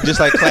mean like just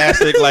like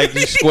classic like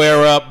you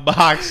square up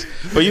box.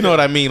 But you know what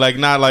I mean? Like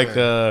not like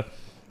They're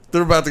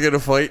about to get in a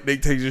fight. They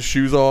take his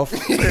shoes off.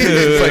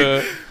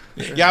 It's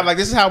like, yeah, like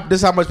this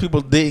is how much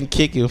people didn't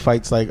kick in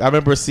fights. Like I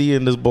remember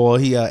seeing this boy.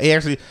 He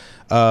actually,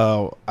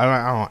 I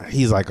don't.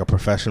 He's like a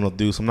professional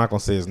dude, so I'm not gonna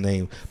say his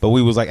name. But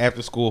we was like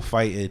after school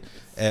fighting.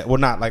 Well,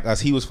 not like us.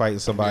 He was fighting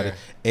somebody,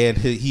 and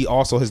he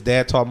also his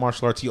dad taught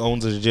martial arts. He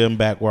owns a gym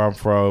back where I'm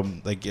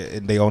from. Like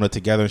and they own it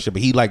together and shit.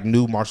 But he like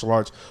knew martial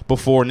arts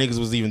before niggas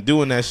was even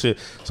doing that shit.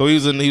 So he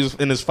was in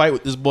this fight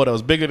with this boy that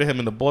was bigger than him,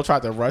 and the boy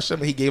tried to rush him.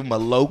 And he gave him a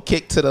low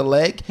kick to the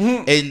leg,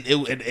 and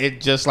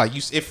it just like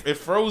it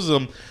froze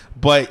him.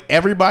 But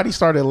everybody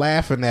started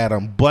laughing at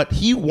him. But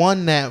he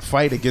won that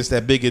fight against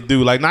that bigger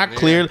dude. Like, not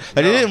clear. Like,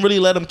 they didn't really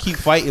let him keep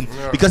fighting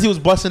because he was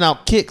busting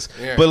out kicks.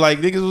 Yeah. But, like,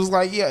 niggas was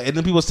like, yeah. And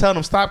then people was telling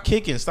him, stop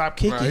kicking, stop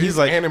kicking. Nah, he's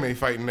like, anime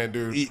fighting that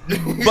dude.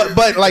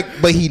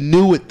 but he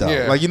knew it, though.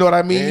 Yeah. Like, you know what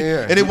I mean?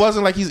 Yeah. And it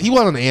wasn't like he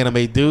wasn't an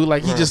anime dude.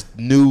 Like, he just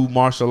knew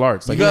martial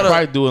arts. Like, he was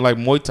probably doing, like,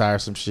 Muay Thai or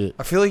some shit.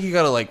 I feel like you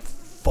gotta like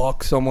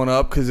fuck someone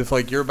up, because if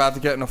like you're about to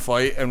get in a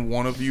fight and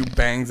one of you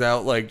bangs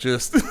out like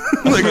just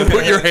like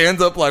put your hands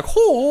up like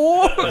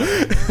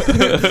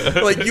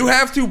like you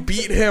have to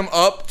beat him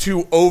up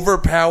to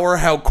overpower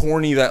how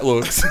corny that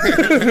looks.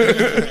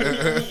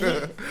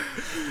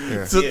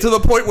 So to the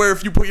point where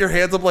if you put your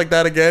hands up like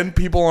that again,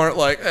 people aren't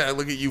like,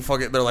 look at you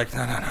fucking. They're like,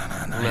 no.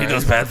 He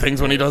does bad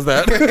things when he does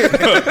that.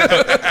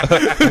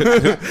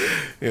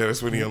 Yeah,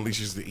 that's when he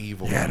unleashes the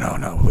evil. Yeah,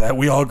 no.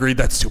 We all agreed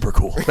that's super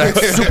cool.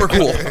 That's super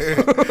cool.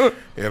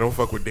 Yeah, don't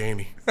fuck with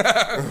Danny.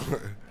 Yeah.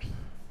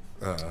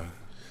 Oh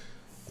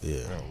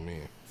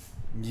man.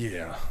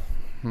 Yeah.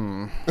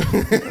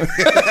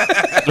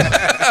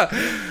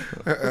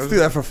 Let's do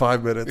that for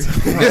 5 minutes.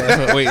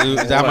 Wait,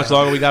 how much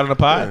longer we got on the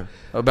pod?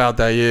 About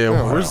that, yeah.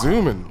 Yeah, we're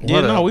zooming.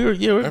 Yeah, no, we're I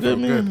good, feel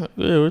man. good.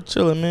 Yeah, we're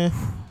chilling, man.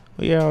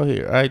 We out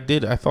here. I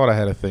thought I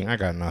had a thing. I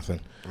got nothing.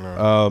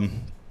 No.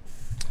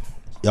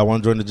 Y'all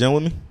want to join the gym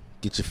with me?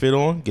 Get your fit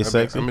on. Get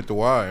sexy. I'm at the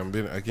Y.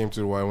 I came to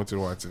the Y. I went to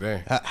the Y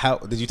today. How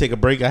did you take a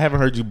break? I haven't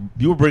heard you.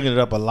 You were bringing it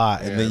up a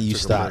lot, and Yeah, then I you took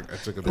a stopped. break.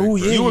 I took a big Oh,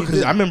 break. yeah.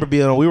 Cause I remember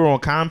we were on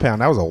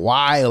Compound. That was a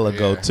while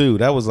ago Yeah. too.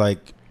 That was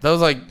like That was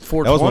like that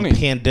was when 420.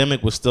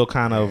 pandemic was still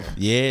kind of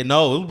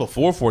no, it was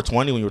before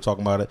 420 when you were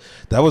talking about it.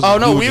 That was Oh,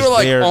 no, we were just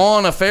like there.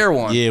 on a fair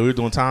one. Yeah, we were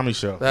doing Tommy's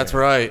show. That's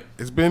right.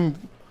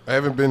 I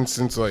haven't been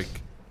since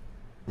like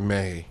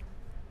May.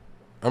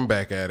 I'm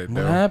back at it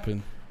What though.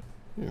 happened?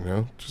 You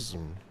know, just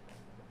some.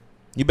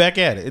 You back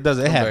at it. It does.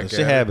 It I'm happens. back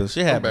Shit at happens.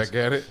 Shit I'm happens. back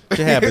at it.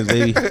 Shit happens,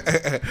 baby.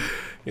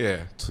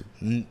 Yeah.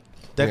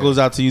 That goes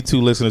out to you two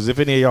listeners. If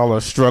any of y'all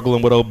are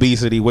struggling with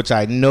obesity, which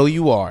I know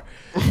you are,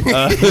 you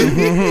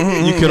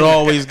can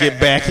always get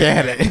back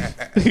at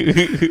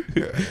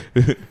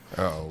it.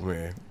 Oh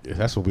man. Yeah,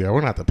 that's what we are.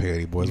 We're not the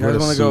parody boys. You We're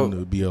guys the wanna go- soon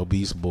to be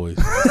obese boys.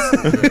 You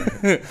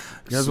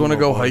guys want to Sumo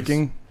go boys.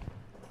 hiking?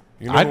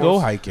 You know I'd go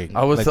what's- hiking.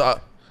 I was. Like,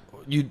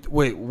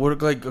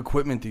 What like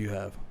equipment do you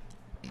have?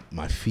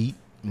 my feet,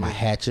 my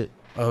hatchet.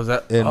 Oh, is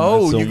that? And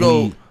Oh, some you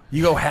go. weed.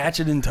 You go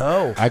hatchet in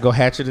tow. I go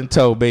hatchet and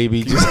toe,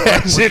 baby. Just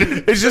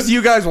hatchet. It's just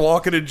you guys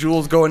walking to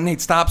Jules going,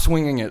 Nate, stop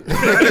swinging it.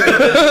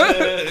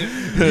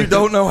 You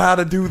don't know how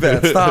to do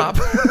that. Stop.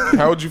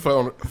 How would you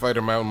fight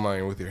a mountain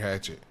lion with your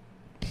hatchet?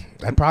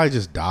 I'd probably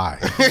just die.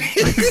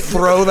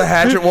 Throw the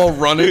hatchet while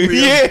running.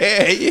 yeah.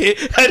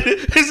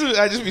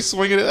 I just be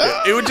swinging it.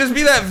 It would just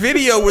be that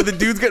video where the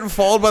dude's getting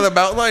followed by the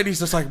mountain lion. He's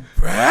just like,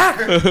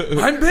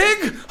 I'm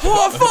big.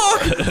 Oh,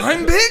 fuck.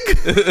 I'm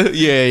big.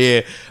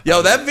 yeah.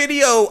 Yo, that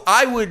video,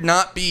 I would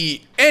not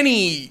be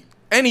any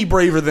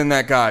braver than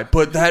that guy.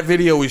 But that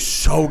video is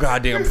so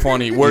goddamn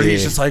funny. Where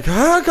he's Yeah. just like,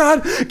 oh,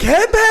 God,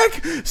 get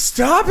back.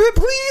 Stop it,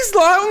 please,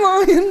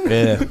 lion.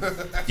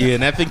 Yeah,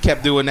 and that thing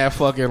kept doing that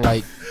fucking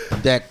like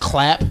that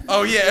clap.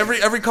 Oh, yeah,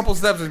 every couple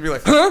steps it'd be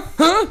like, huh?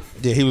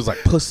 Yeah, he was like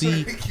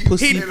pussy.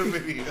 He- In a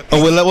video.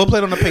 Oh, we'll play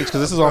it on the page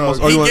because this is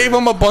almost. He gave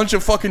him a bunch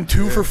of fucking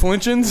 2 for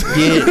flinchings.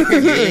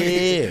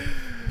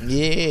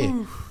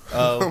 Yeah.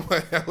 Oh my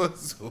God,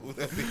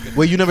 that video.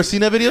 Wait, you never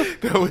seen that video?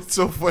 No, it's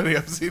so funny.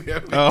 I've seen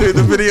that. Video. Dude,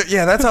 the video,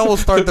 yeah, that's how we'll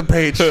start the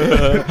page.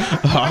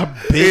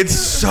 It's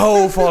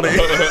so funny.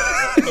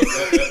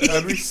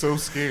 I'd be so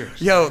scared.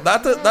 Yo,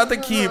 not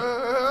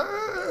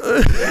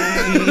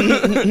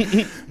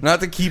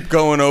to keep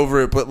going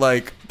over it, but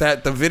like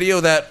that the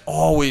video that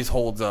always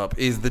holds up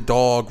is the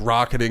dog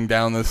rocketing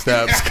down the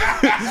steps.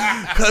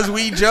 Cause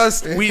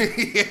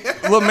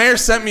Lemaire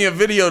sent me a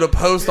video to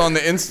post on the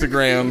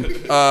Instagram,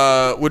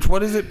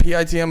 what is it?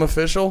 PITM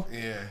official?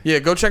 Yeah,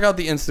 go check out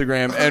the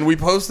Instagram. And we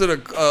posted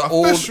an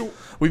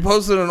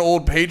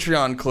old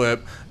Patreon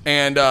clip,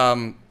 and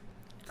God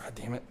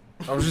damn it.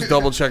 I was just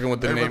double checking what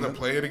the Am I name about is. to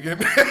play it again?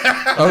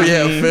 Oh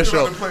yeah, You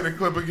official. about to play the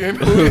clip again?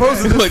 We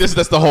posted Like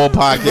that's the whole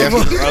podcast.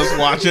 I was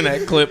watching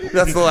that clip.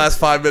 That's the last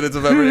 5 minutes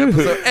of every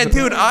episode. And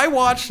dude, I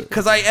watched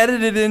because I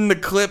edited in the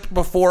clip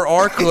before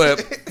our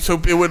clip,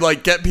 so it would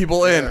like get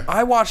people in. Yeah.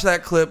 I watched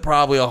that clip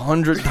probably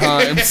 100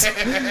 times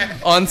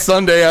on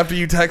Sunday after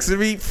you texted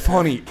me.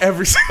 Funny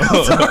every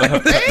single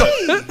time.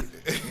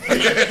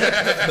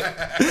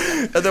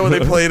 And then when they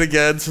play it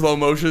again, slow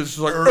motion, it's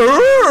just like.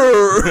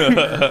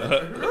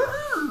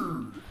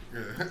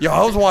 Yo,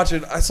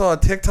 I saw a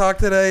TikTok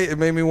today. It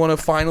made me want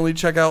to finally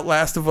check out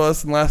Last of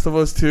Us and Last of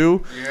Us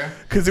 2. Yeah.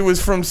 Because it was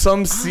from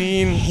some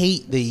scene.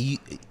 Hate that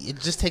it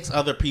just takes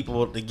other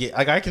people to get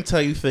like I can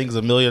tell you things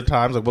a million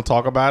times, like we'll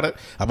talk about it.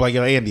 I'm like,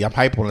 yo, Andy, I'm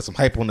hype on this,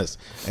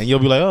 and you'll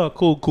be like, oh,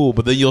 cool,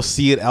 but then you'll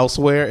see it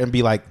elsewhere and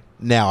be like,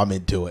 now I'm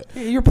into it.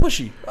 Hey, you're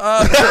pushy.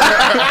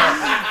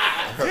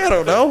 I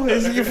don't know.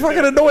 You're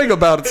fucking annoying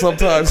about it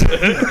sometimes.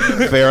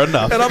 Fair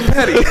enough. And I'm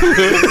petty.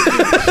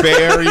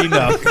 Fair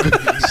enough.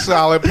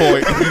 Solid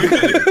point.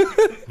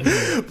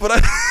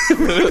 But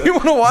you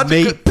want to watch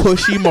Nate it?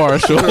 Pushy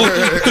Marshall.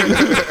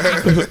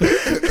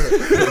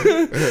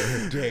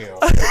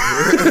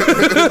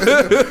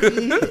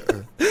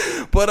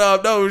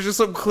 But no, it was just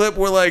some clip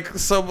where like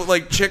some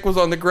like chick was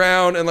on the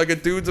ground and like a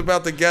dude's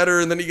about to get her,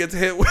 and then he gets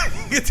hit with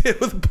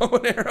a bow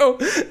and arrow,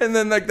 and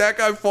then like that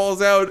guy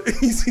falls out. And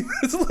you see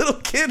this little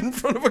kid in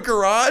front of a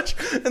garage,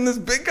 and this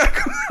big guy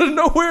comes out of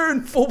nowhere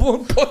and full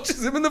blown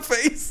punches him in the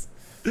face.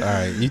 All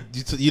right, you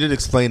didn't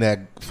explain that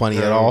funny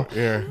at all.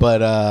 Yeah.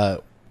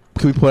 But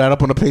can we put that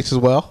up on the page as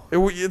well?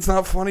 It's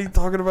not funny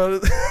talking about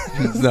it.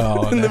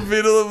 No. In the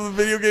middle of the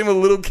video game, a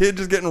little kid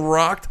just getting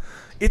rocked.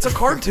 It's a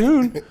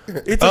cartoon.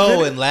 It's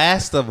and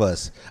Last of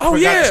Us. I Oh, forgot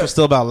yeah. this was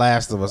still about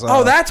Last of Us.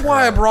 Oh, that's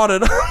why I brought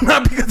it up.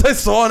 Not because I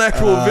saw an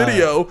actual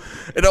video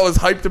and I was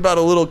hyped about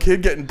a little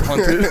kid getting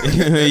punted.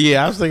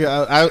 Yeah, I was thinking.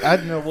 I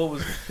didn't know what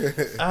was.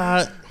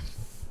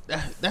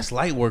 That's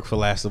light work for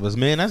Last of Us,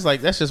 man.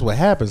 That's just what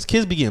happens.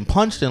 Kids be getting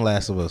punched in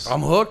Last of Us.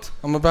 I'm hooked.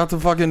 I'm about to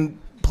fucking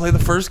play the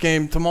first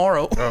game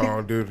tomorrow.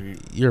 Oh, dude.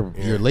 You're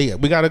late.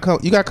 We gotta come.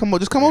 You gotta come.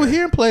 Just come over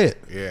here and play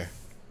it. Yeah.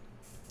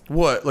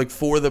 What? Like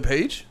for the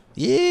page?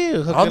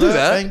 Yeah, hook I'll it do up.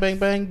 that. Bang, bang,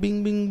 bang,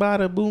 bing, bing,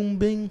 bada, boom,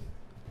 bing,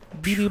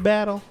 beady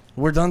battle,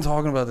 We're done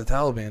talking about the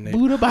Taliban, Nate.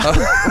 Buddha battle.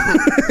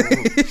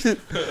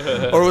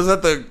 Or was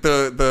that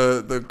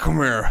the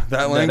Khmer?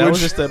 That language? That was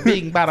just a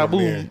bing, bada,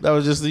 boom. Yeah. That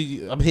was just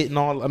I'm hitting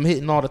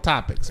all the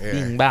topics. Yeah.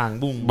 Bing, bang,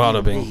 boom,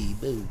 Bada, boom,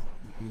 bing.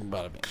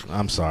 boom.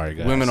 I'm sorry,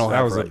 guys. Women don't that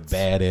have was rights. a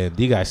bad end.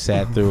 You guys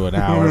sat through an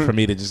hour for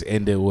me to just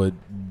end it with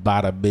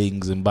bada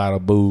bings and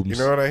bada booms. You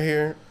know what I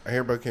hear? I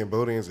hear about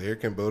Cambodians. I hear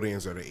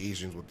Cambodians are the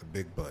Asians with the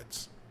big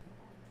butts.